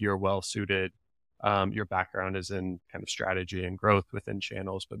feel like you're well suited? Your background is in kind of strategy and growth within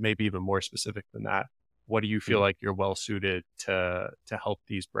channels, but maybe even more specific than that. What do you feel like you're well suited to help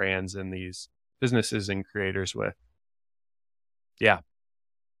these brands and these businesses and creators with? Yeah.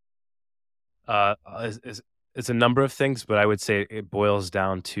 It's a number of things, but I would say it boils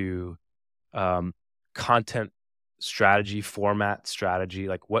down to content strategy, format strategy.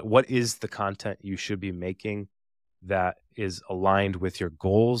 Like what is the content you should be making that is aligned with your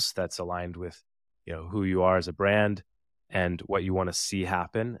goals, that's aligned with, who you are as a brand and what you want to see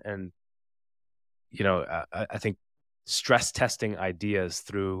happen. And, I think stress testing ideas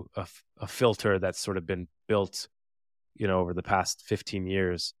through a filter that's sort of been built, over the past 15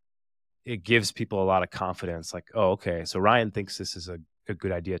 years, it gives people a lot of confidence. Like, oh, okay, so Ryan thinks this is a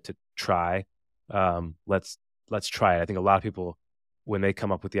good idea to try. Let's try it. I think a lot of people, when they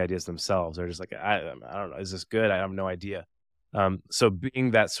come up with the ideas themselves, are just like, I don't know, is this good? I have no idea. So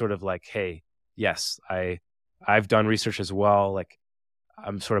being that sort of like, hey, yes, I've done research as well. Like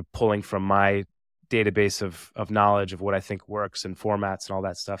I'm sort of pulling from my database of knowledge of what I think works and formats and all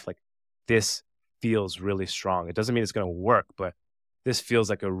that stuff. Like this feels really strong. It doesn't mean it's going to work, but this feels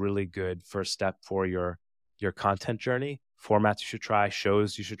like a really good first step for your content journey. Formats you should try,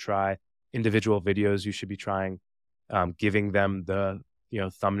 shows you should try, individual videos you should be trying, giving them the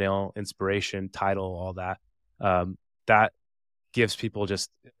thumbnail inspiration, title, all that. That gives people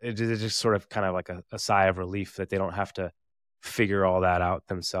just sort of kind of like a sigh of relief that they don't have to figure all that out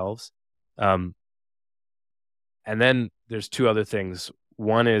themselves. And then there's two other things.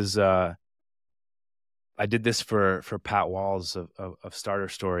 One is I did this for Pat Walls of Starter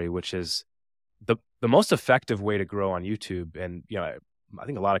Story, which is the most effective way to grow on YouTube, and I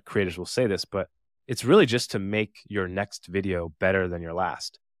think a lot of creators will say this, but it's really just to make your next video better than your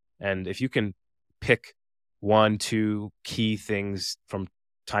last. And if you can pick one, two key things from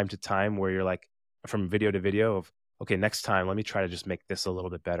time to time where you're like, from video to video, of okay, next time let me try to just make this a little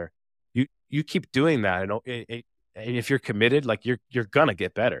bit better. You keep doing that, and and if you're committed, like you're gonna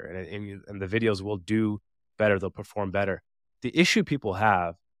get better, and the videos will do better, they'll perform better. The issue people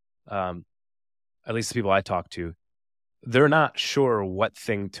have, um, at least the people I talk to, they're not sure what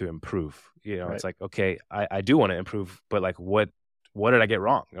thing to improve. Right. It's like, okay, I do want to improve, but like, what did I get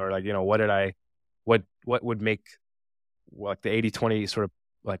wrong? Or like, what would make, like, the 80/20 sort of,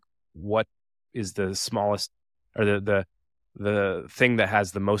 like, what is the smallest, or the thing that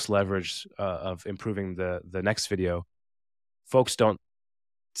has the most leverage of improving the next video? Folks don't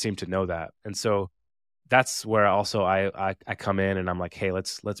seem to know that. And so that's where also I come in, and I'm like, hey,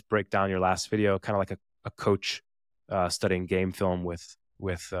 let's break down your last video, kind of like a coach studying game film with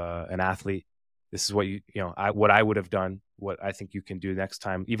an athlete. This is what I would have done, what I think you can do next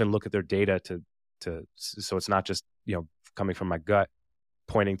time. Even look at their data so it's not just coming from my gut,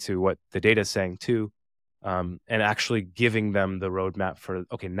 pointing to what the data is saying too, and actually giving them the roadmap for,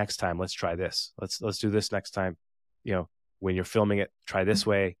 okay, next time let's try this. Let's do this next time. When you're filming it, try this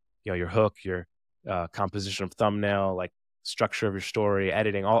way. Your hook, your composition of thumbnail, like structure of your story,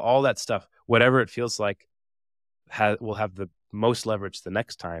 editing, all that stuff, whatever it feels like will have the most leverage the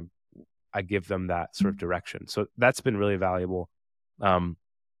next time. I give them that sort of direction. So that's been really valuable.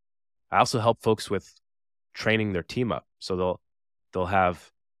 I also help folks with training their team up. So they'll have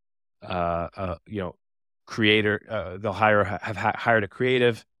creator, they'll have hired a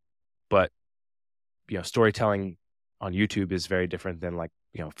creative, but storytelling on YouTube is very different than, like,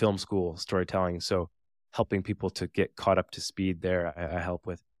 film school storytelling. So helping people to get caught up to speed there, I help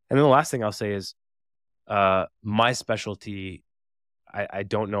with. And then the last thing I'll say is, my specialty, I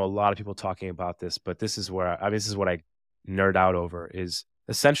don't know a lot of people talking about this, but this is where this is what I nerd out over, is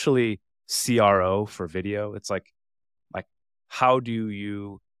essentially CRO for video. It's like how do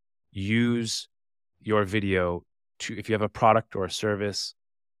you use your video to, if you have a product or a service,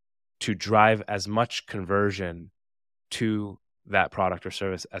 to drive as much conversion to that product or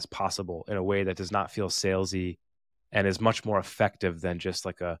service as possible in a way that does not feel salesy, and is much more effective than just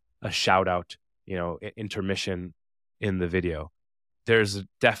like a shout out, intermission in the video. There's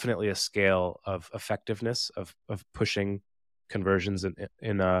definitely a scale of effectiveness of pushing conversions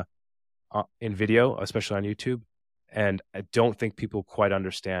in video, especially on YouTube. And I don't think people quite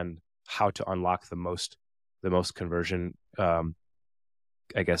understand how to unlock the most conversion,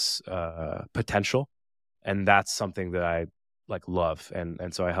 potential. And that's something that I like love.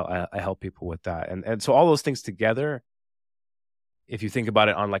 And so I help people with that. And so all those things together, if you think about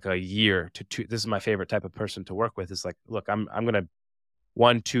it on like a year to two, this is my favorite type of person to work with. Is like, look, I'm going to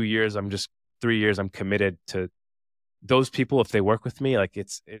 1, 2 years, 3 years, I'm committed to those people. If they work with me, like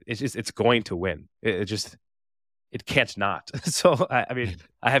it's going to win. It can't not. So I mean,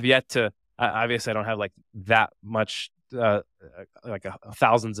 I have yet to, obviously I don't have like that much,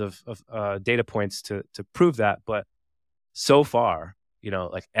 thousands of data points to prove that. But so far,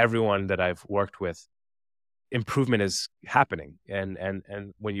 like everyone that I've worked with, improvement is happening. And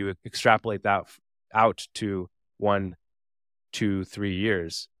when you extrapolate that out to 1, 2, 3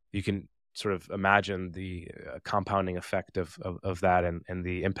 years, you can sort of imagine the compounding effect of that, and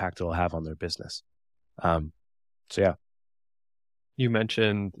the impact it'll have on their business. So yeah. You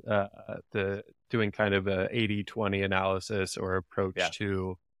mentioned the doing kind of a 80/20 analysis or approach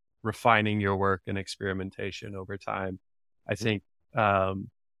to refining your work and experimentation over time. I think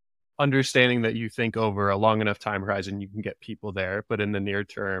understanding that you think over a long enough time horizon, you can get people there, but in the near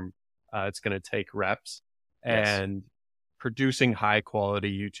term, it's going to take reps. And producing high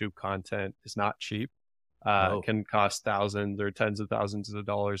quality YouTube content is not cheap. It can cost thousands or tens of thousands of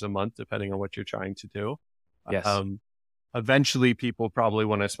dollars a month, depending on what you're trying to do. Eventually people probably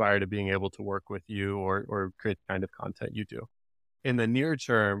want to aspire to being able to work with you or create the kind of content you do. In the near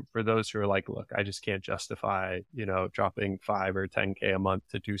term, for those who are like, look, I just can't justify, dropping 5 or 10K a month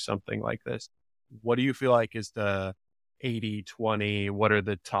to do something like this. What do you feel like is the 80/20? What are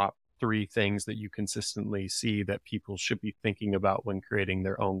the top 3 things that you consistently see that people should be thinking about when creating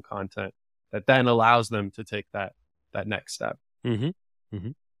their own content that then allows them to take that next step?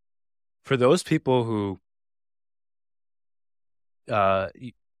 For those people who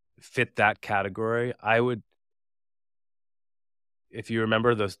fit that category, I would, if you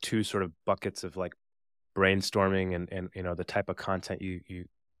remember those 2 sort of buckets of like brainstorming and the type of content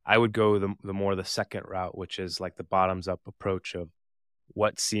I would go the more the second route, which is like the bottoms up approach of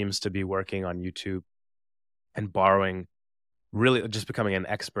what seems to be working on YouTube and borrowing, really just becoming an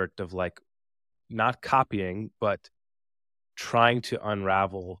expert of like not copying, but trying to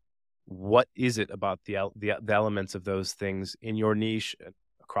unravel what is it about the elements of those things in your niche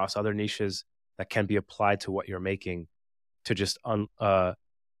across other niches that can be applied to what you're making to just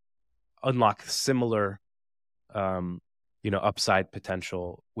unlock similar upside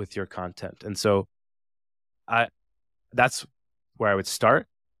potential with your content. And so that's where I would start,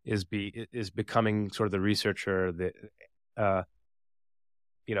 is becoming sort of the researcher, the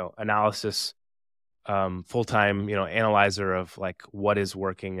analysis, full-time analyzer of like what is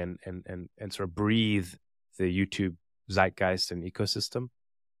working, and sort of breathe the YouTube zeitgeist and ecosystem.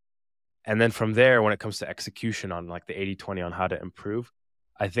 And then from there, when it comes to execution on like the 80-20 on how to improve,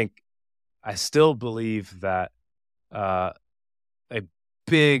 I still believe that a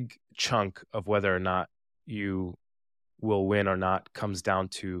big chunk of whether or not you will win or not comes down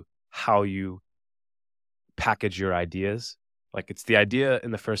to how you package your ideas. Like, it's the idea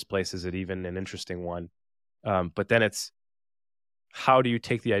in the first place. Is it even an interesting one? But then it's, how do you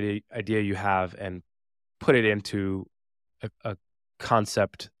take the idea you have and put it into a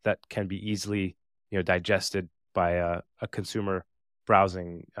concept that can be easily digested by a consumer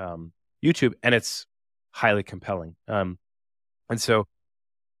browsing YouTube, and it's highly compelling. And so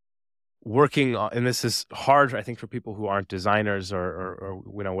working on, and this is hard, I think, for people who aren't designers or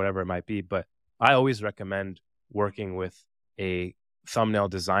whatever it might be, but I always recommend working with a thumbnail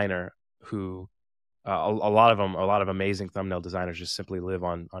designer who a lot of amazing thumbnail designers just simply live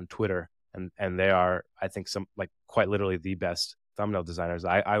on Twitter, and they are, I think, some, like, quite literally the best thumbnail designers.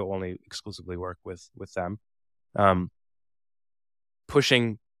 I only exclusively work with them.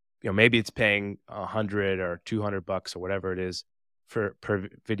 Pushing, maybe it's paying $100 or $200 or whatever it is per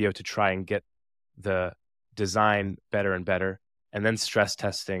video to try and get the design better and better, and then stress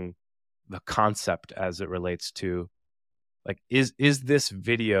testing the concept as it relates to, like, is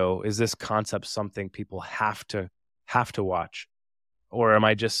this concept something people have to watch, or am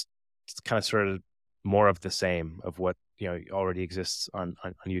I just kind of sort of more of the same of what already exists on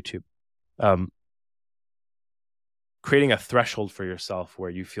YouTube? Creating a threshold for yourself where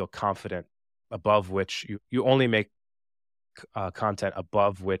you feel confident, above which you only make content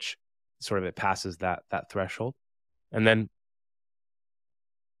above which sort of it passes that threshold. And then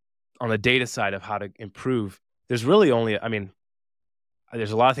on the data side of how to improve, there's really only,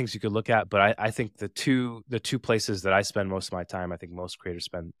 there's a lot of things you could look at, but I think the two places that I spend most of my time, I think most creators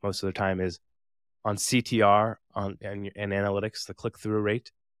spend most of their time, is on CTR, and analytics, the click-through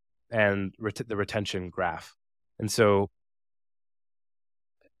rate, and the retention graph. And so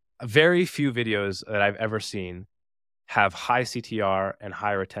very few videos that I've ever seen have high CTR and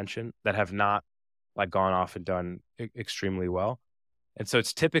high retention that have not, like, gone off and done extremely well. And so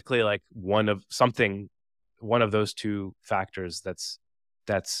it's typically like one of those two factors that's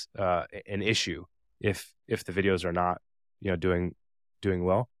an issue if the videos are not doing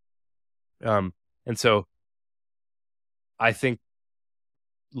well. And so I think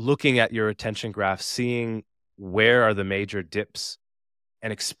looking at your retention graph, seeing where are the major dips,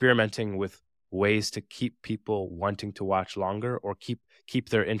 and experimenting with ways to keep people wanting to watch longer, or keep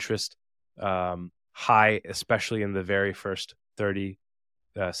their interest high, especially in the very first 30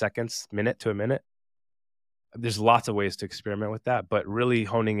 seconds, minute to a minute. There's lots of ways to experiment with that, but really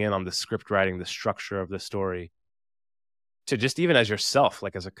honing in on the script writing, the structure of the story, to just, even as yourself,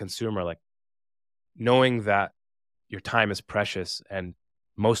 like as a consumer, like knowing that your time is precious, and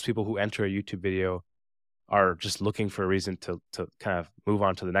most people who enter a YouTube video are just looking for a reason to kind of move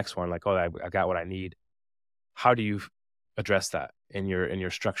on to the next one. Like, oh, I got what I need. How do you address that in your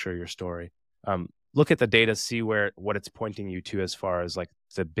structure, your story? Look at the data, see what it's pointing you to as far as like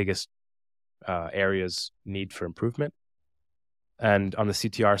the biggest areas need for improvement. And on the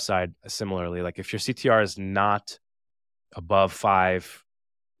CTR side, similarly, like if your CTR is not above 5,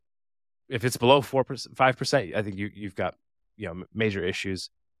 if it's below 4%, 5%, I think you've got major issues.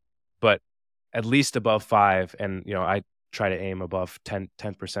 But at least above 5, and I try to aim above 10%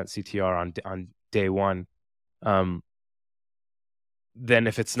 CTR on day one. Then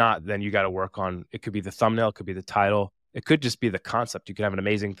if it's not, then you got to work on, it could be the thumbnail, it could be the title, it could just be the concept. You could have an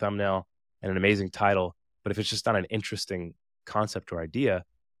amazing thumbnail and an amazing title, but if it's just not an interesting concept or idea,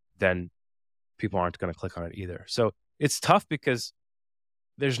 then people aren't going to click on it either. So it's tough because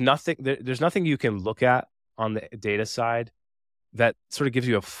there's nothing you can look at on the data side that sort of gives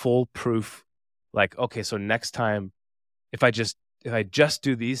you a foolproof, like, okay, so next time, if I just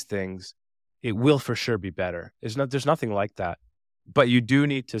do these things, it will for sure be better. There's nothing like that. But you do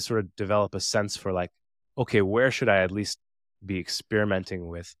need to sort of develop a sense for, like, okay, where should I at least be experimenting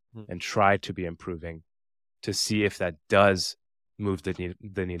with Mhm. and try to be improving to see if that does move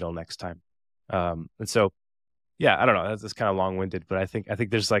the needle next time. And so, yeah, I don't know. That's kind of long winded, but I think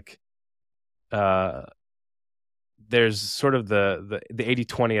there's like uh, there's sort of the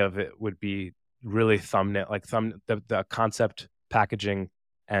 80/20 of it would be really thumbnail, like the concept packaging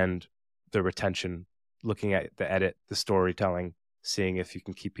and the retention, looking at the edit, the storytelling, seeing if you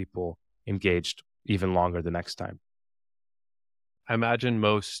can keep people engaged even longer the next time. I imagine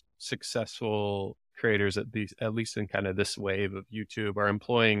most successful creators, at least in kind of this wave of YouTube, are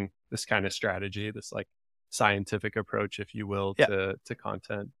employing this kind of strategy, this like scientific approach, if you will, Yeah. to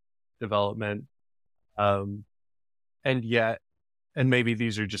content development. Um, and yet, and maybe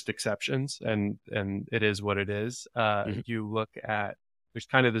these are just exceptions, and it is what it is. Mhm. You look at, there's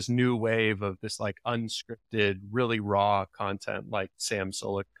kind of this new wave of this like unscripted, really raw content, like Sam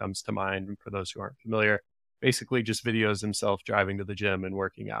Solik comes to mind. And for those who aren't familiar, basically just videos himself driving to the gym and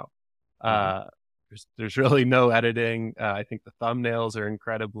working out. Mhm. Uh, there's really no editing. I think the thumbnails are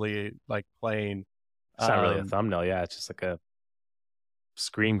incredibly like plain. It's not really a Um, thumbnail. Yeah. It's just like a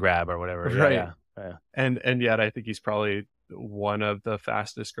screen grab or whatever. Yeah. right. Yeah. Yeah. And yet I think he's probably one of the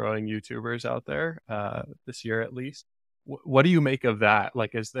fastest growing YouTubers out there, this year at least. What do you make of that?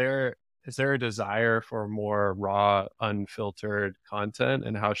 Like, is there a desire for more raw, unfiltered content,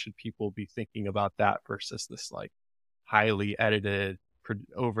 and how should people be thinking about that versus this like highly edited,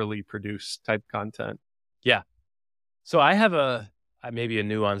 overly produced type content? Yeah. So I have maybe a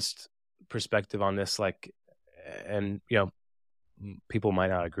nuanced perspective on this, like, and people might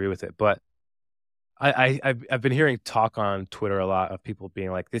not agree with it, but I've been hearing talk on Twitter a lot of people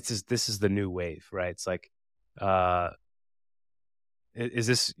being like, this is the new wave, right? It's like, uh, is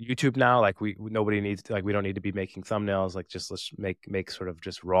this YouTube now? Like nobody needs to, like, we don't need to be making thumbnails. Like just let's make sort of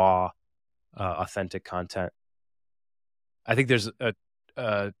just raw, authentic content. I think there's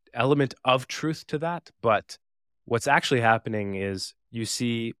a element of truth to that, but what's actually happening is you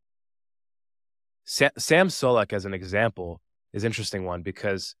see Sam Solek as an example is an interesting one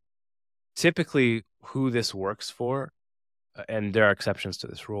because typically who this works for, and there are exceptions to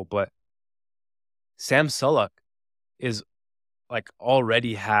this rule, but Sam Sulek is like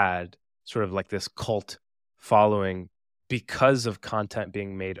already had sort of like this cult following because of content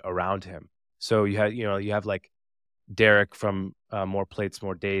being made around him. So you have like Derek from More Plates,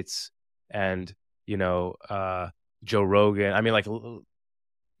 More Dates, and Joe Rogan. I mean, like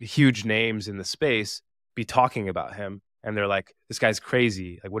huge names in the space be talking about him, and they're like, "This guy's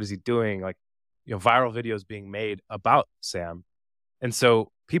crazy. Like, what is he doing?" Like, viral videos being made about Sam, and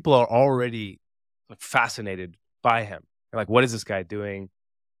so people are already like fascinated by him. They're like, what is this guy doing?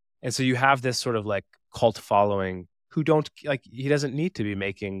 And so you have this sort of like cult following who don't like. He doesn't need to be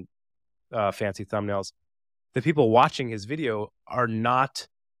making fancy thumbnails. The people watching his video are not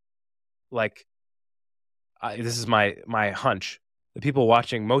like. This is my hunch.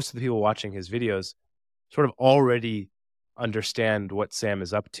 Most of the people watching his videos, sort of already understand what Sam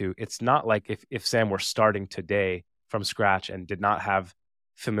is up to. It's not like if Sam were starting today from scratch and did not have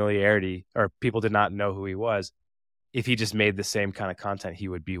familiarity or people did not know who he was, if he just made the same kind of content, he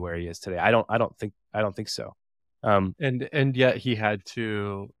would be where he is today. I don't think so. And yet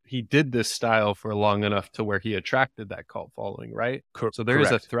he did this style for long enough to where he attracted that cult following, right? So there is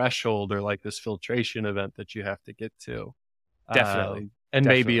a Correct. threshold or like this filtration event that you have to get to. Definitely. And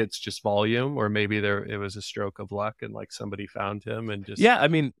maybe Definitely. it's just volume, or maybe it was a stroke of luck and like somebody found him and just Yeah, I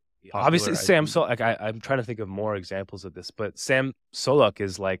mean, obviously popularized Sam him. Solak, like I'm trying to think of more examples of this, but Sam Solak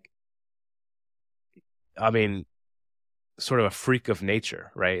is like, I mean, sort of a freak of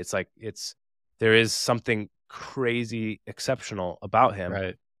nature, right? It's like there is something crazy exceptional about him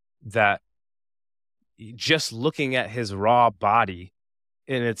Right. that just looking at his raw body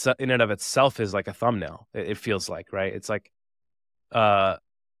in and of itself is like a thumbnail. It feels like, right? It's like, uh,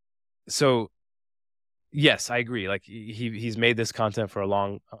 so yes, I agree. Like he's made this content for a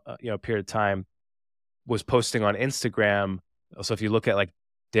long, period of time. Was posting on Instagram. So if you look at like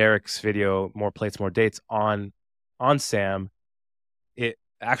Derek's video, More Plates, More Dates on Sam, it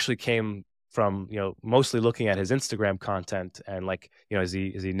actually came from mostly looking at his Instagram content and like is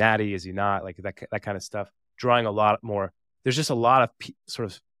he natty, is he not, like that kind of stuff, drawing a lot more. There's just a lot of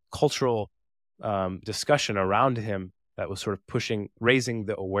sort of cultural discussion around him that was sort of raising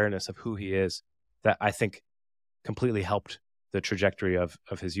the awareness of who he is, that I think completely helped the trajectory of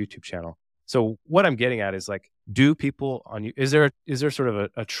his YouTube channel. So what I'm getting at is like, do people on you, is there sort of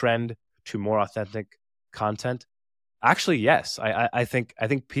a trend to more authentic content? Actually, yes. I think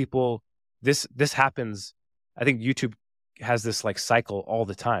people, this happens. I think YouTube has this like cycle all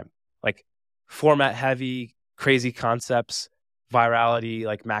the time, like format heavy crazy concepts, virality,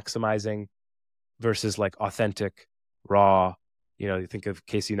 like maximizing versus like authentic, raw. You think of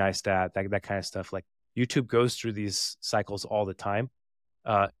Casey Neistat, that kind of stuff. Like YouTube goes through these cycles all the time.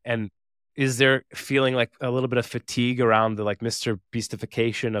 And is there feeling like a little bit of fatigue around the like Mr.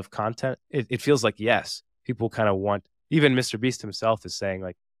 Beastification of content? It feels like yes, people kind of want. Even Mr. Beast himself is saying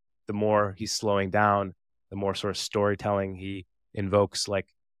like the more he's slowing down, the more sort of storytelling he invokes, like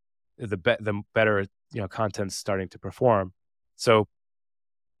the better content's starting to perform. So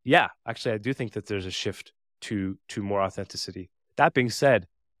yeah, actually, I do think that there's a shift to more authenticity. That being said,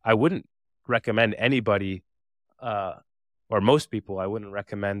 I wouldn't recommend anybody, or most people, I wouldn't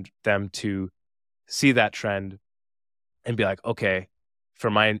recommend them to see that trend and be like, okay, for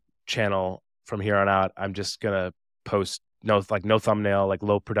my channel from here on out, I'm just gonna post no thumbnail, like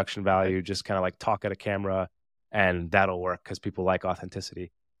low production value, just kind of like talk at a camera, and that'll work because people like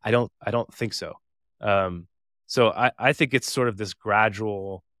authenticity. I don't think so. So I think it's sort of this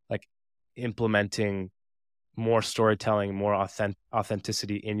gradual, like, implementing more storytelling, more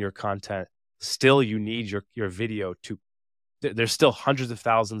authenticity in your content. Still, you need your video to. There's still hundreds of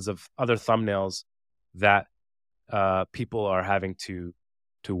thousands of other thumbnails that people are having to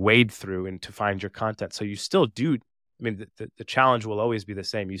wade through and to find your content. So you still do. I mean, the challenge will always be the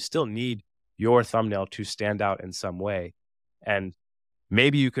same. You still need your thumbnail to stand out in some way, and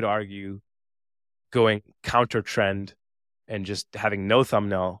maybe you could argue going counter trend and just having no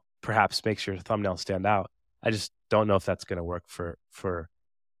thumbnail perhaps makes your thumbnail stand out. I just don't know if that's going to work for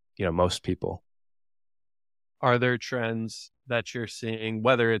most people. Are there trends that you're seeing,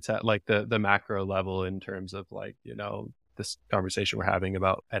 whether it's at like the macro level in terms of like, this conversation we're having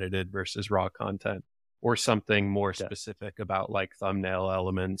about edited versus raw content, or something more specific about like thumbnail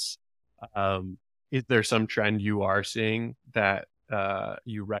elements? Is there some trend you are seeing that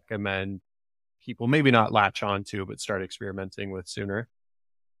you recommend people maybe not latch on to, but start experimenting with sooner?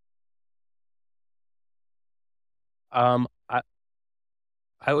 I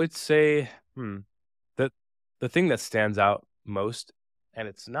would say that the thing that stands out most, and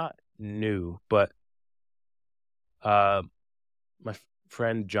it's not new, but my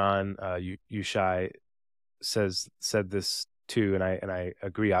friend John Ushai said this too, and I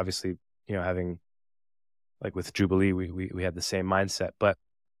agree. Obviously, having like with Jubilee, we had the same mindset, but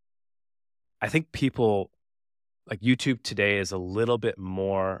I think people like YouTube today is a little bit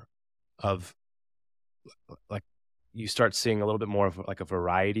more of like you start seeing a little bit more of like a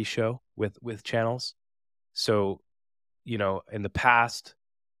variety show with channels. So, in the past,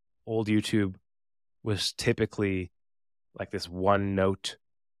 old YouTube was typically like this one note,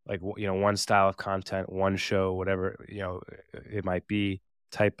 like, one style of content, one show, whatever, it might be,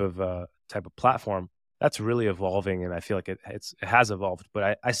 type of platform. That's really evolving. And I feel like it has evolved,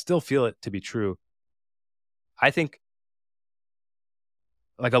 but I still feel it to be true. I think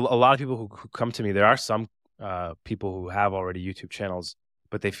like a lot of people who come to me, there are some people who have already YouTube channels,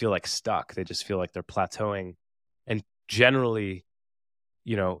 but they feel like stuck. They just feel like they're plateauing. And generally,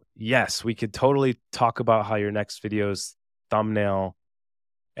 yes, we could totally talk about how your next video's thumbnail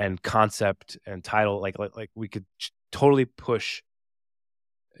and concept and title, like we could totally push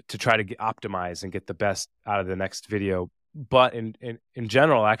to try to optimize and get the best out of the next video. But in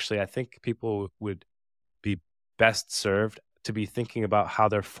general, actually, I think people would be best served to be thinking about how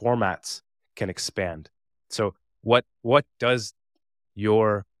their formats can expand. So what does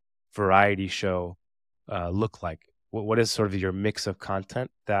your variety show look like? What is sort of your mix of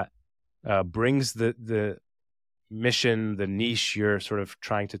content that brings the mission, the niche you're sort of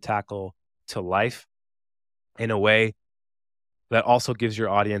trying to tackle to life in a way that also gives your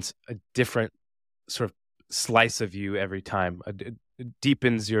audience a different sort of slice of you every time? It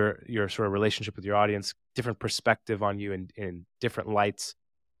deepens your sort of relationship with your audience, different perspective on you in different lights,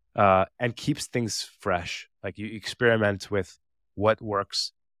 and keeps things fresh. Like you experiment with what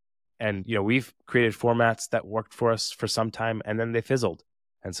works. And, we've created formats that worked for us for some time and then they fizzled.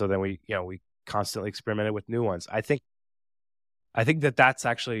 And so then we constantly experimented with new ones. I think that that's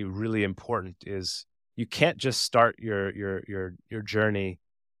actually really important. Is you can't just start your journey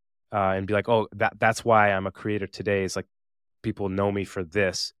and be like, oh, that's why I'm a creator today. Is like people know me for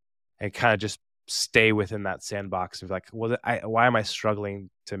this, and kind of just stay within that sandbox of like, well, why am I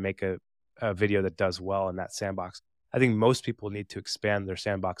struggling to make a video that does well in that sandbox? I think most people need to expand their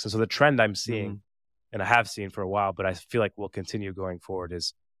sandbox. And so the trend I'm seeing, and I have seen for a while, but I feel like will continue going forward,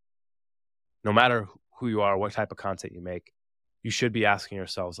 is no matter who you are, what type of content you make, you should be asking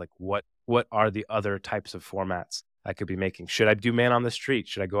yourselves, like, what are the other types of formats I could be making? Should I do man on the street?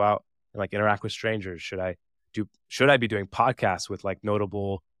 Should I go out and like interact with strangers? Should I be doing podcasts with like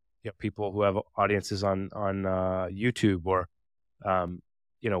notable people who have audiences on YouTube, or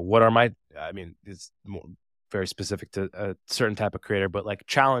what are my, I mean, it's more very specific to a certain type of creator, but like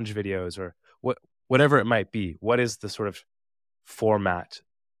challenge videos or whatever it might be. What is the sort of format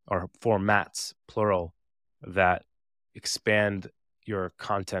or formats, plural, that expand your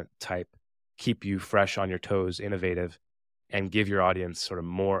content type, keep you fresh on your toes, innovative, and give your audience sort of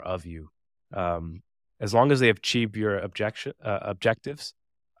more of you? As long as they achieve your objectives,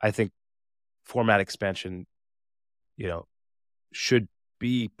 I think format expansion, should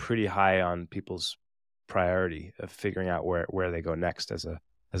be pretty high on people's priority of figuring out where they go next as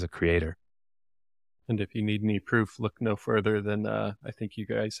a creator. And if you need any proof, look no further than I think you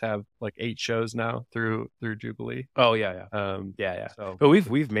guys have like 8 shows now through Jubilee. Oh yeah. Yeah. So, but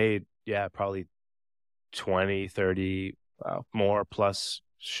we've made probably 20, 30 more plus,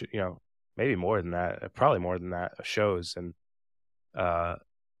 maybe more than that, probably more than that shows, and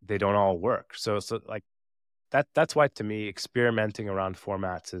they don't all work. So like that's why, to me, experimenting around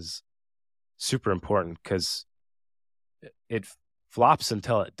formats is super important, because it flops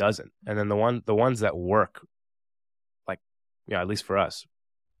until it doesn't, and then the ones that work, like, at least for us,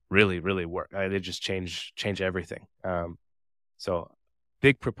 really really work. They just change everything. So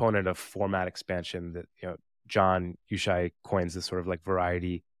big proponent of format expansion, that John Yushai coins this sort of like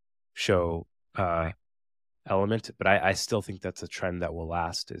variety show element, but I still think that's a trend that will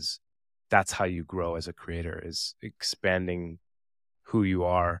last. That's how you grow as a creator, is expanding who you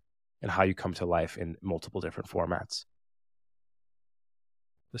are and how you come to life in multiple different formats.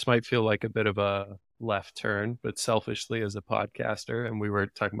 This might feel like a bit of a left turn, but selfishly, as a podcaster, and we were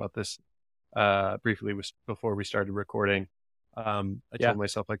talking about this briefly before we started recording, I told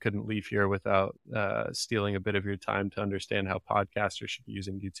myself I couldn't leave here without stealing a bit of your time to understand how podcasters should be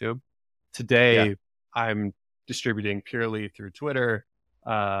using YouTube. Today, I'm distributing purely through Twitter.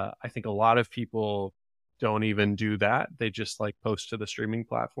 I think a lot of people don't even do that. They just like post to the streaming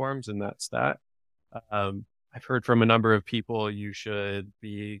platforms, and that's that. I've heard from a number of people, you should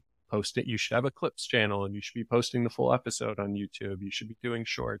be posting, you should have a clips channel, and you should be posting the full episode on YouTube. You should be doing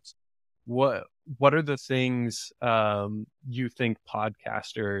shorts. What are the things you think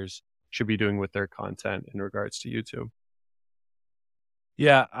podcasters should be doing with their content in regards to YouTube?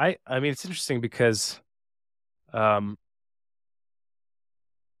 Yeah, I mean, it's interesting because audio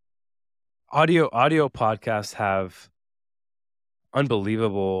podcasts have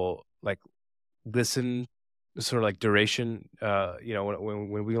unbelievable like listen sort of like duration.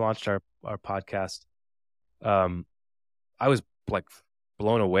 When we launched our podcast, I was like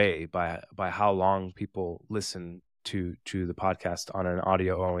blown away by how long people listen to the podcast on an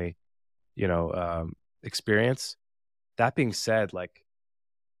audio only experience. That being said, like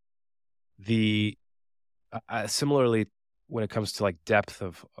similarly, when it comes to like depth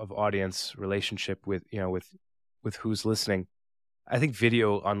of audience relationship with with who's listening, I think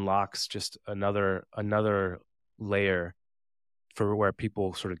video unlocks just another layer for where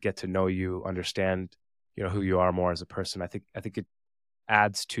people sort of get to know you, understand who you are more as a person. I think it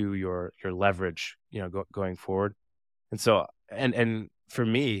adds to your leverage going forward. And so and for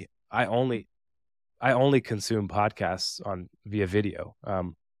me, I only consume podcasts via video,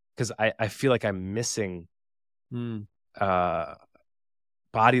 because I feel like I'm missing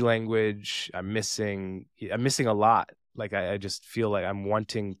body language. I'm missing a lot. Like I just feel like I'm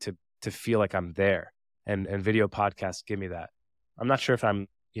wanting to feel like I'm there, and video podcasts give me that. I'm not sure if I'm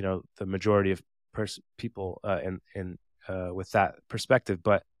the majority of people in with that perspective,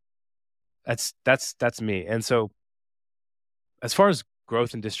 but that's me. And so as far as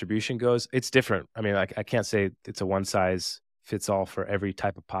growth and distribution goes, it's different. I mean, I can't say it's a one size fits all for every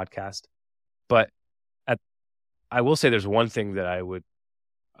type of podcast, but I will say there's one thing that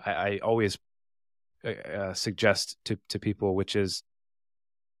I always suggest to people, which is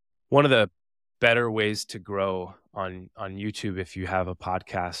one of the better ways to grow on YouTube if you have a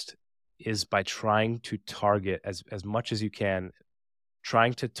podcast is by trying to target as much as you can,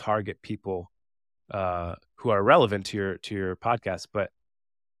 trying to target people who are relevant to your podcast, but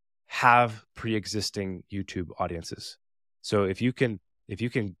have pre-existing YouTube audiences. So if you can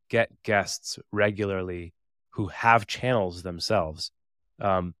get guests regularly who have channels themselves,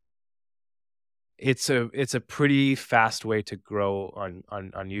 it's a pretty fast way to grow on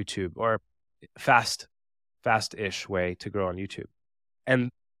YouTube, or fast-ish way to grow on YouTube.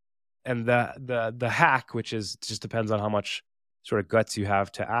 And the hack, which is just depends on how much sort of guts you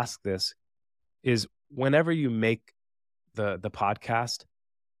have to ask this, is whenever you make the podcast,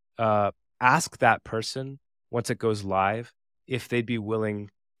 ask that person once it goes live if they'd be willing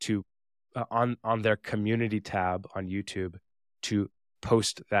to on their community tab on YouTube to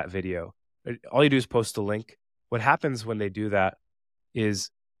post that video. All you do is post a link. What happens when they do that is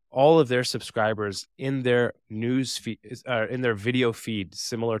all of their subscribers in their news feed, in their video feed,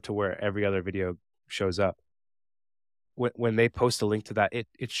 similar to where every other video shows up. When they post a link to that,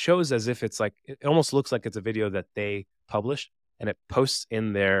 it shows as if it's like, it almost looks like it's a video that they published, and it posts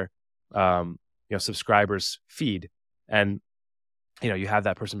in their subscribers feed. And you have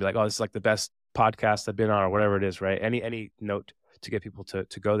that person be like, oh, this is like the best podcast I've been on, or whatever it is, right? Any note to get people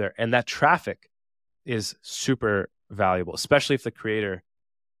to go there. And that traffic is super valuable, especially if the creator,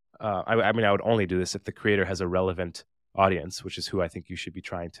 I mean, I would only do this if the creator has a relevant audience, which is who I think you should be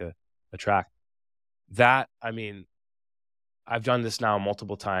trying to attract. That, I mean, I've done this now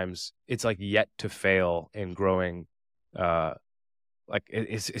multiple times. It's like yet to fail in growing.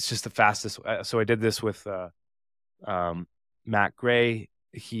 It's just the fastest. So I did this with Matt Gray.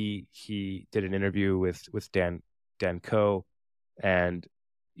 He did an interview with Dan Coe, and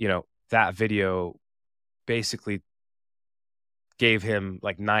that video basically gave him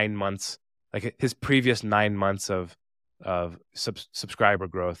like 9 months, like his previous 9 months of subscriber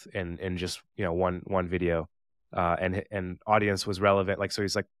growth in just one video, and audience was relevant. Like, so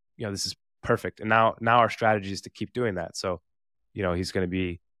he's like, this is perfect. And now our strategy is to keep doing that. So he's going to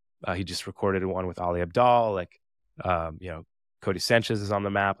be he just recorded one with Ali Abdaal, like Cody Sanchez is on the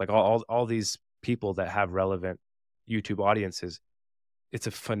map, like all these people that have relevant YouTube audiences. It's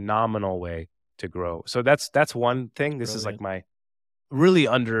a phenomenal way to grow. So that's one thing. This is like my really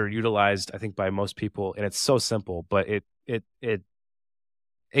underutilized, I think, by most people, and it's so simple, but it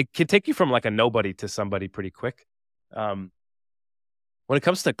can take you from like a nobody to somebody pretty quick. When it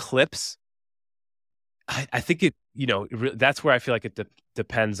comes to clips, I think that's where I feel like it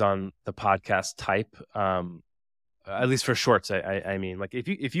depends on the podcast type. At least for shorts, I mean, like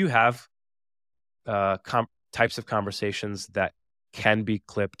if you have types of conversations that can be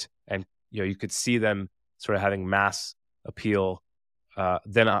clipped, and you could see them sort of having mass appeal,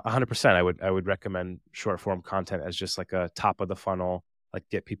 then 100% I would recommend short form content as just like a top of the funnel, like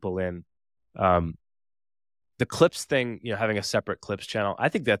get people in. The clips thing, having a separate clips channel, I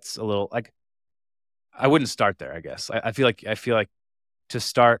think that's a little like, I wouldn't start there. I guess I feel like to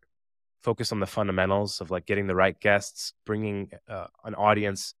start, focus on the fundamentals of like getting the right guests, bringing an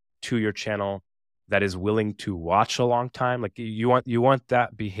audience to your channel that is willing to watch a long time. Like you want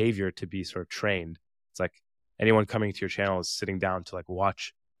that behavior to be sort of trained. It's like anyone coming to your channel is sitting down to like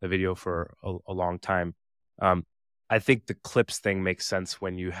watch the video for a long time. I think the clips thing makes sense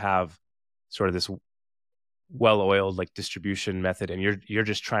when you have sort of this well-oiled like distribution method, and you're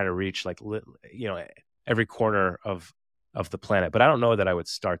just trying to reach like every corner of the planet. But I don't know that I would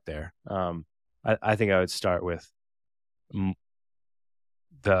start there. I think I would start with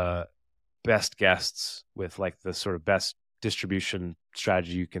the best guests with like the sort of best distribution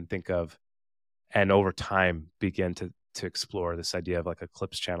strategy you can think of, and over time begin to explore this idea of like a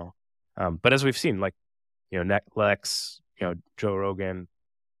clips channel. But as we've seen, like Netflix, Joe Rogan,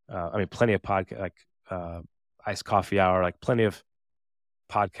 I mean, plenty of podcasts like Iced Coffee Hour, like plenty of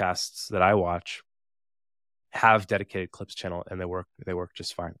podcasts that I watch have dedicated clips channel, and they work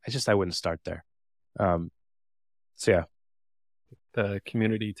just fine. I wouldn't start there. So yeah, the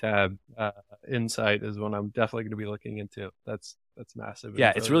community tab insight is one I'm definitely going to be looking into. That's massive.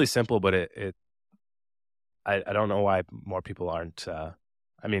 Yeah, it's really simple, but I don't know why more people aren't.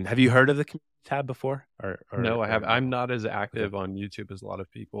 I mean, have you heard of the community tab before? Or no, I have. I'm not as active on YouTube as a lot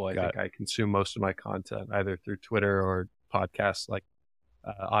of people. I think I consume most of my content either through Twitter or podcasts, like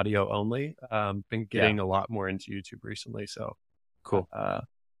audio only. Been getting a lot more into YouTube recently. So cool. So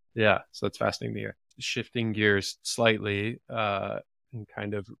it's fascinating to hear. Shifting gears slightly and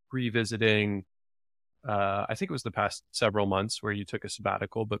kind of revisiting, I think it was the past several months where you took a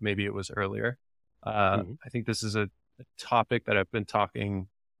sabbatical, but maybe it was earlier. I think this is a topic that I've been talking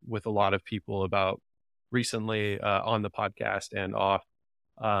with a lot of people about recently on the podcast and off.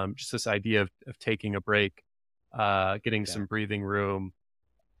 Just this idea of taking a break, getting some breathing room,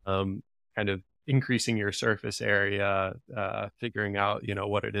 kind of increasing your surface area, figuring out,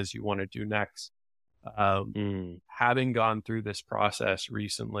 what it is you want to do next. Having gone through this process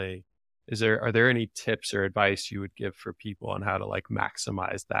recently, are there any tips or advice you would give for people on how to like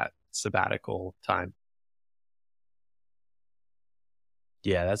maximize that sabbatical time?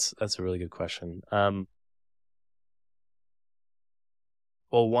 Yeah, that's a really good question. Well,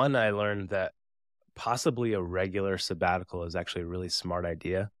 one, I learned that possibly a regular sabbatical is actually a really smart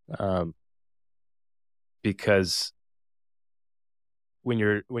idea, because when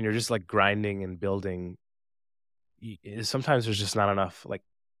you're just like grinding and building, sometimes there's just not enough like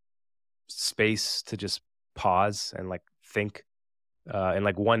space to just pause and like think and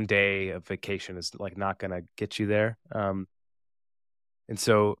like one day of vacation is like not going to get you there. And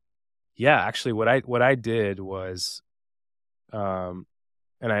so, yeah, actually what I did was, um,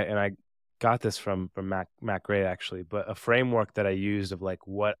 and I got this from Matt Gray actually, but a framework that I used of like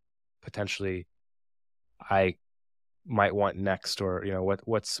what potentially I might want next, or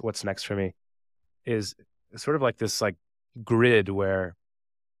what's next for me, is sort of like this like grid where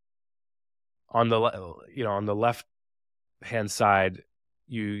on the left hand side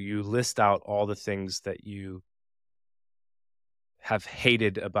you list out all the things that you have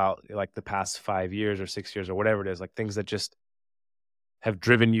hated about like the past 5 years or 6 years or whatever it is, like things that just have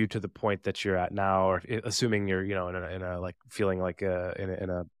driven you to the point that you're at now, or assuming you're in a like feeling like in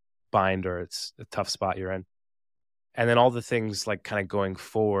a bind, or it's a tough spot you're in. And then all the things like kind of going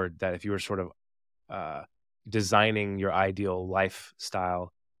forward, that if you were sort of uh, designing your ideal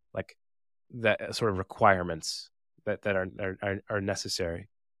lifestyle, like that sort of requirements that are necessary.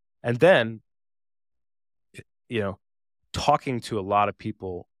 And then, you know, talking to a lot of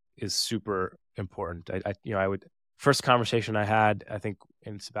people is super important. I would first conversation I had, I think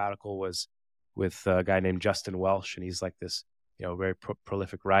in sabbatical, was with a guy named Justin Welsh, and he's like this, very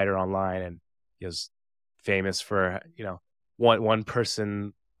prolific writer online, and he was famous for one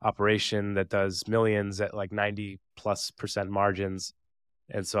person operation that does millions at like 90+% margins.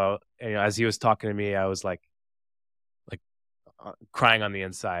 And so, as he was talking to me, I was like crying on the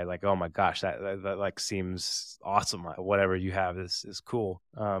inside, like, oh my gosh, that like seems awesome. Whatever you have is cool.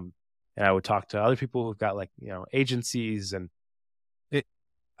 And I would talk to other people who've got like agencies, and it,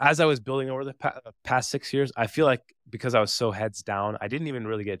 as I was building over the past 6 years, I feel like because I was so heads down, I didn't even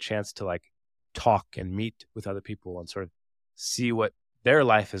really get a chance to like talk and meet with other people and sort of see what their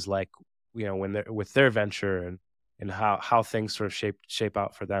life is like, when they're with their venture, and how things sort of shape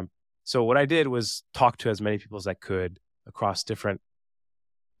out for them. So what I did was talk to as many people as I could across different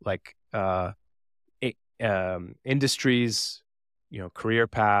like industries, career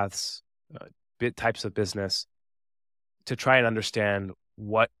paths, types of business, to try and understand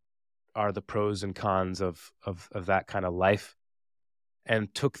what are the pros and cons of that kind of life,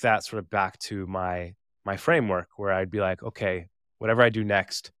 and took that sort of back to my framework, where I'd be like, okay, whatever I do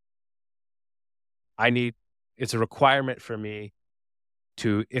next, it's a requirement for me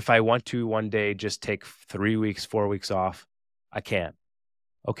to, if I want to one day just take 3 weeks, 4 weeks off, I can.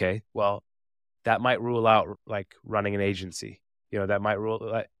 Okay, well, that might rule out like running an agency. That might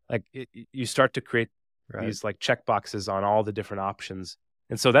rule you start to create these like check boxes on all the different options.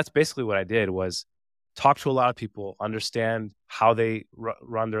 And so that's basically what I did, was talk to a lot of people, understand how they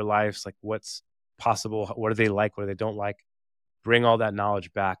run their lives, like what's possible, what do they like, what do they don't like, bring all that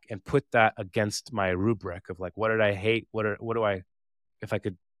knowledge back and put that against my rubric of like, what did I hate? What do I, if I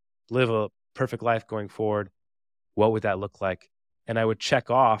could live a perfect life going forward, what would that look like? And I would check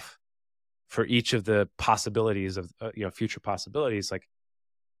off for each of the possibilities of, future possibilities, like,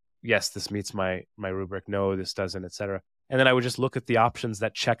 yes, this meets my rubric. No, this doesn't, etc. And then I would just look at the options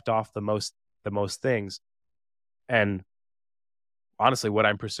that checked off the most things. And honestly, what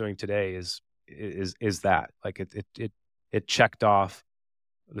I'm pursuing today is that, like, it checked off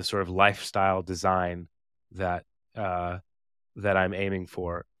the sort of lifestyle design that I'm aiming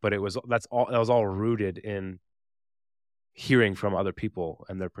for. But that was all rooted in hearing from other people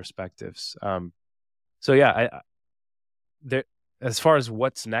and their perspectives. So yeah, as far as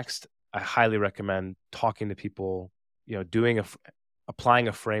what's next, I highly recommend talking to people, applying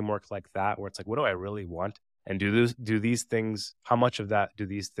a framework like that, where it's like, what do I really want? And do these things, how much of that do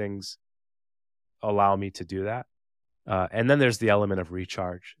these things allow me to do that? And then there's the element of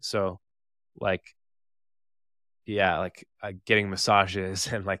recharge. So like, yeah, like getting massages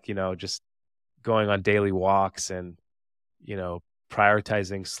and like, just going on daily walks, and,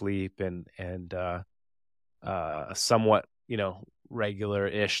 prioritizing sleep, and somewhat,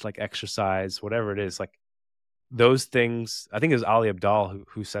 regular-ish like exercise, whatever it is, like those things. I think it was Ali Abdal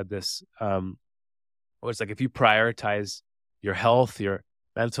who said this, where it's like, if you prioritize your health, your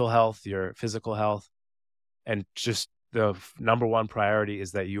mental health, your physical health, and just the number one priority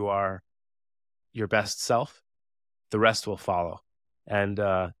is that you are your best self, the rest will follow. And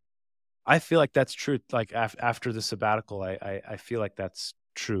I feel like that's true. Like after the sabbatical, I feel like that's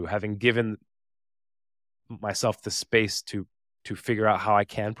true. Having given myself the space to figure out how I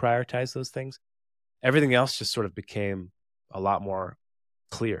can prioritize those things, everything else just sort of became a lot more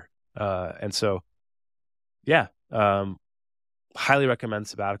clear. And so, yeah, highly recommend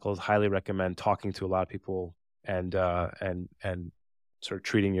sabbaticals. Highly recommend talking to a lot of people, and sort of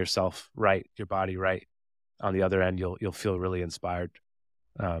treating yourself right, your body right. On the other end, you'll feel really inspired.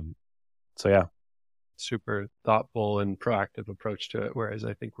 So yeah. super thoughtful and proactive approach to it. Whereas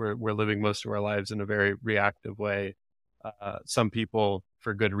I think we're living most of our lives in a very reactive way. Some people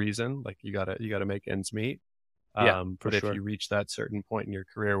for good reason, like you gotta make ends meet. Yeah, for But if sure. you reach that certain point in your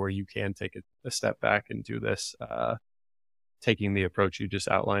career where you can take a step back and do this, taking the approach you just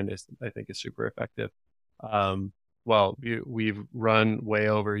outlined I think is super effective. Well, we've run way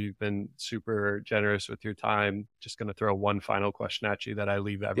over. You've been super generous with your time. Just going to throw one final question at you that I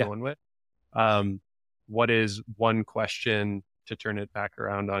leave Yeah. everyone with. What is one question to turn it back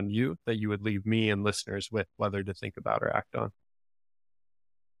around on you that you would leave me and listeners with, whether to think about or act on?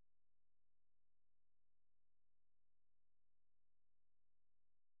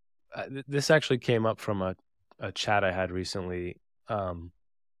 This actually came up from a chat I had recently,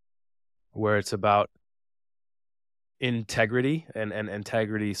 where it's about integrity and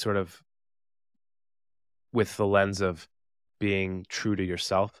integrity sort of with the lens of being true to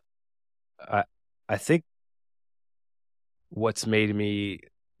yourself. I I think what's made me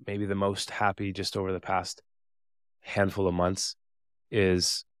maybe the most happy just over the past handful of months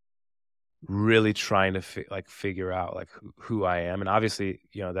is really trying to figure out like who I am. And obviously,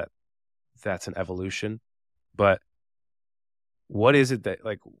 that's an evolution, but what is it that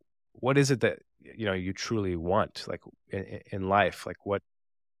like what is it that you truly want like in life? Like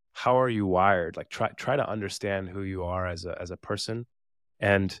how are you wired? Like try to understand who you are as a person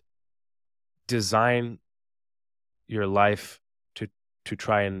and design your life to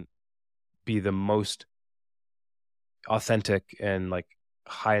try and be the most authentic and like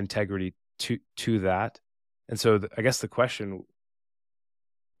high integrity to that. And so I guess the question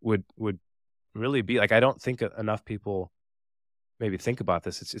would really be like, I don't think enough people maybe think about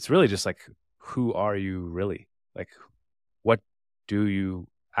this. It's really just like, who are you really? Like, what do you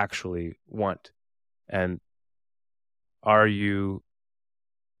actually want? And are you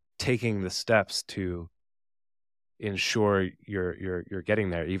taking the steps to ensure you're getting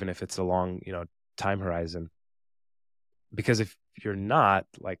there, even if it's a long, time horizon? Because if you're not,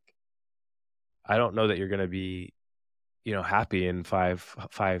 like, I don't know that you're going to be, happy in five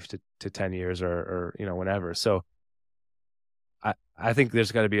to 10 years or whenever. So I think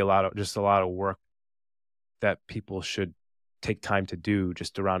there's got to be a lot of work that people should take time to do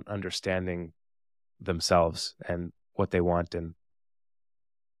just around understanding themselves and what they want and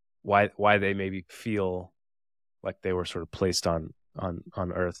why they maybe feel like they were sort of placed on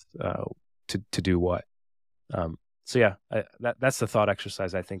earth to do what. So yeah, that's the thought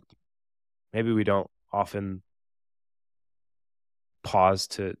exercise. I think maybe we don't often pause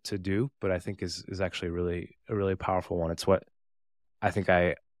to do, but I think is actually a really powerful one. It's what I think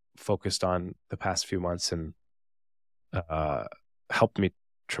I focused on the past few months and helped me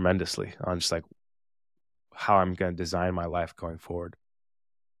tremendously on just like how I'm going to design my life going forward.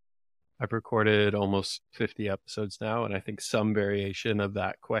 I've recorded almost 50 episodes now, and I think some variation of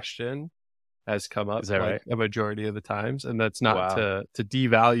that question has come up Is that like right? a majority of the times. And that's not Wow. to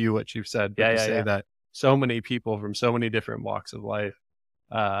devalue what you've said, but Yeah, to yeah, say yeah. that so many people from so many different walks of life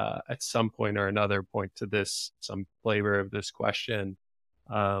at some point or another point to some flavor of this question.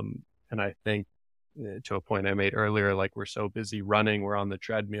 And I think to a point I made earlier, like we're so busy running, we're on the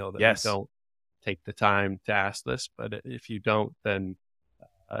treadmill that Yes. we don't take the time to ask this. But if you don't, then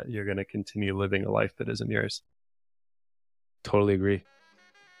you're going to continue living a life that isn't yours. Totally agree.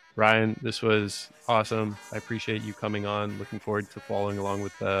 Ryan, this was awesome. I appreciate you coming on. Looking forward to following along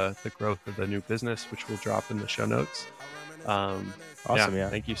with the growth of the new business, which we'll drop in the show notes. Awesome. Yeah.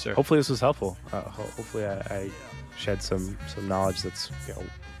 Thank you, sir. Hopefully this was helpful. Hopefully I shed some knowledge that's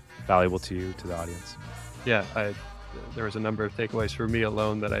valuable to you, to the audience. Yeah, there was a number of takeaways for me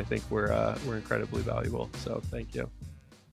alone that I think were incredibly valuable. So thank you.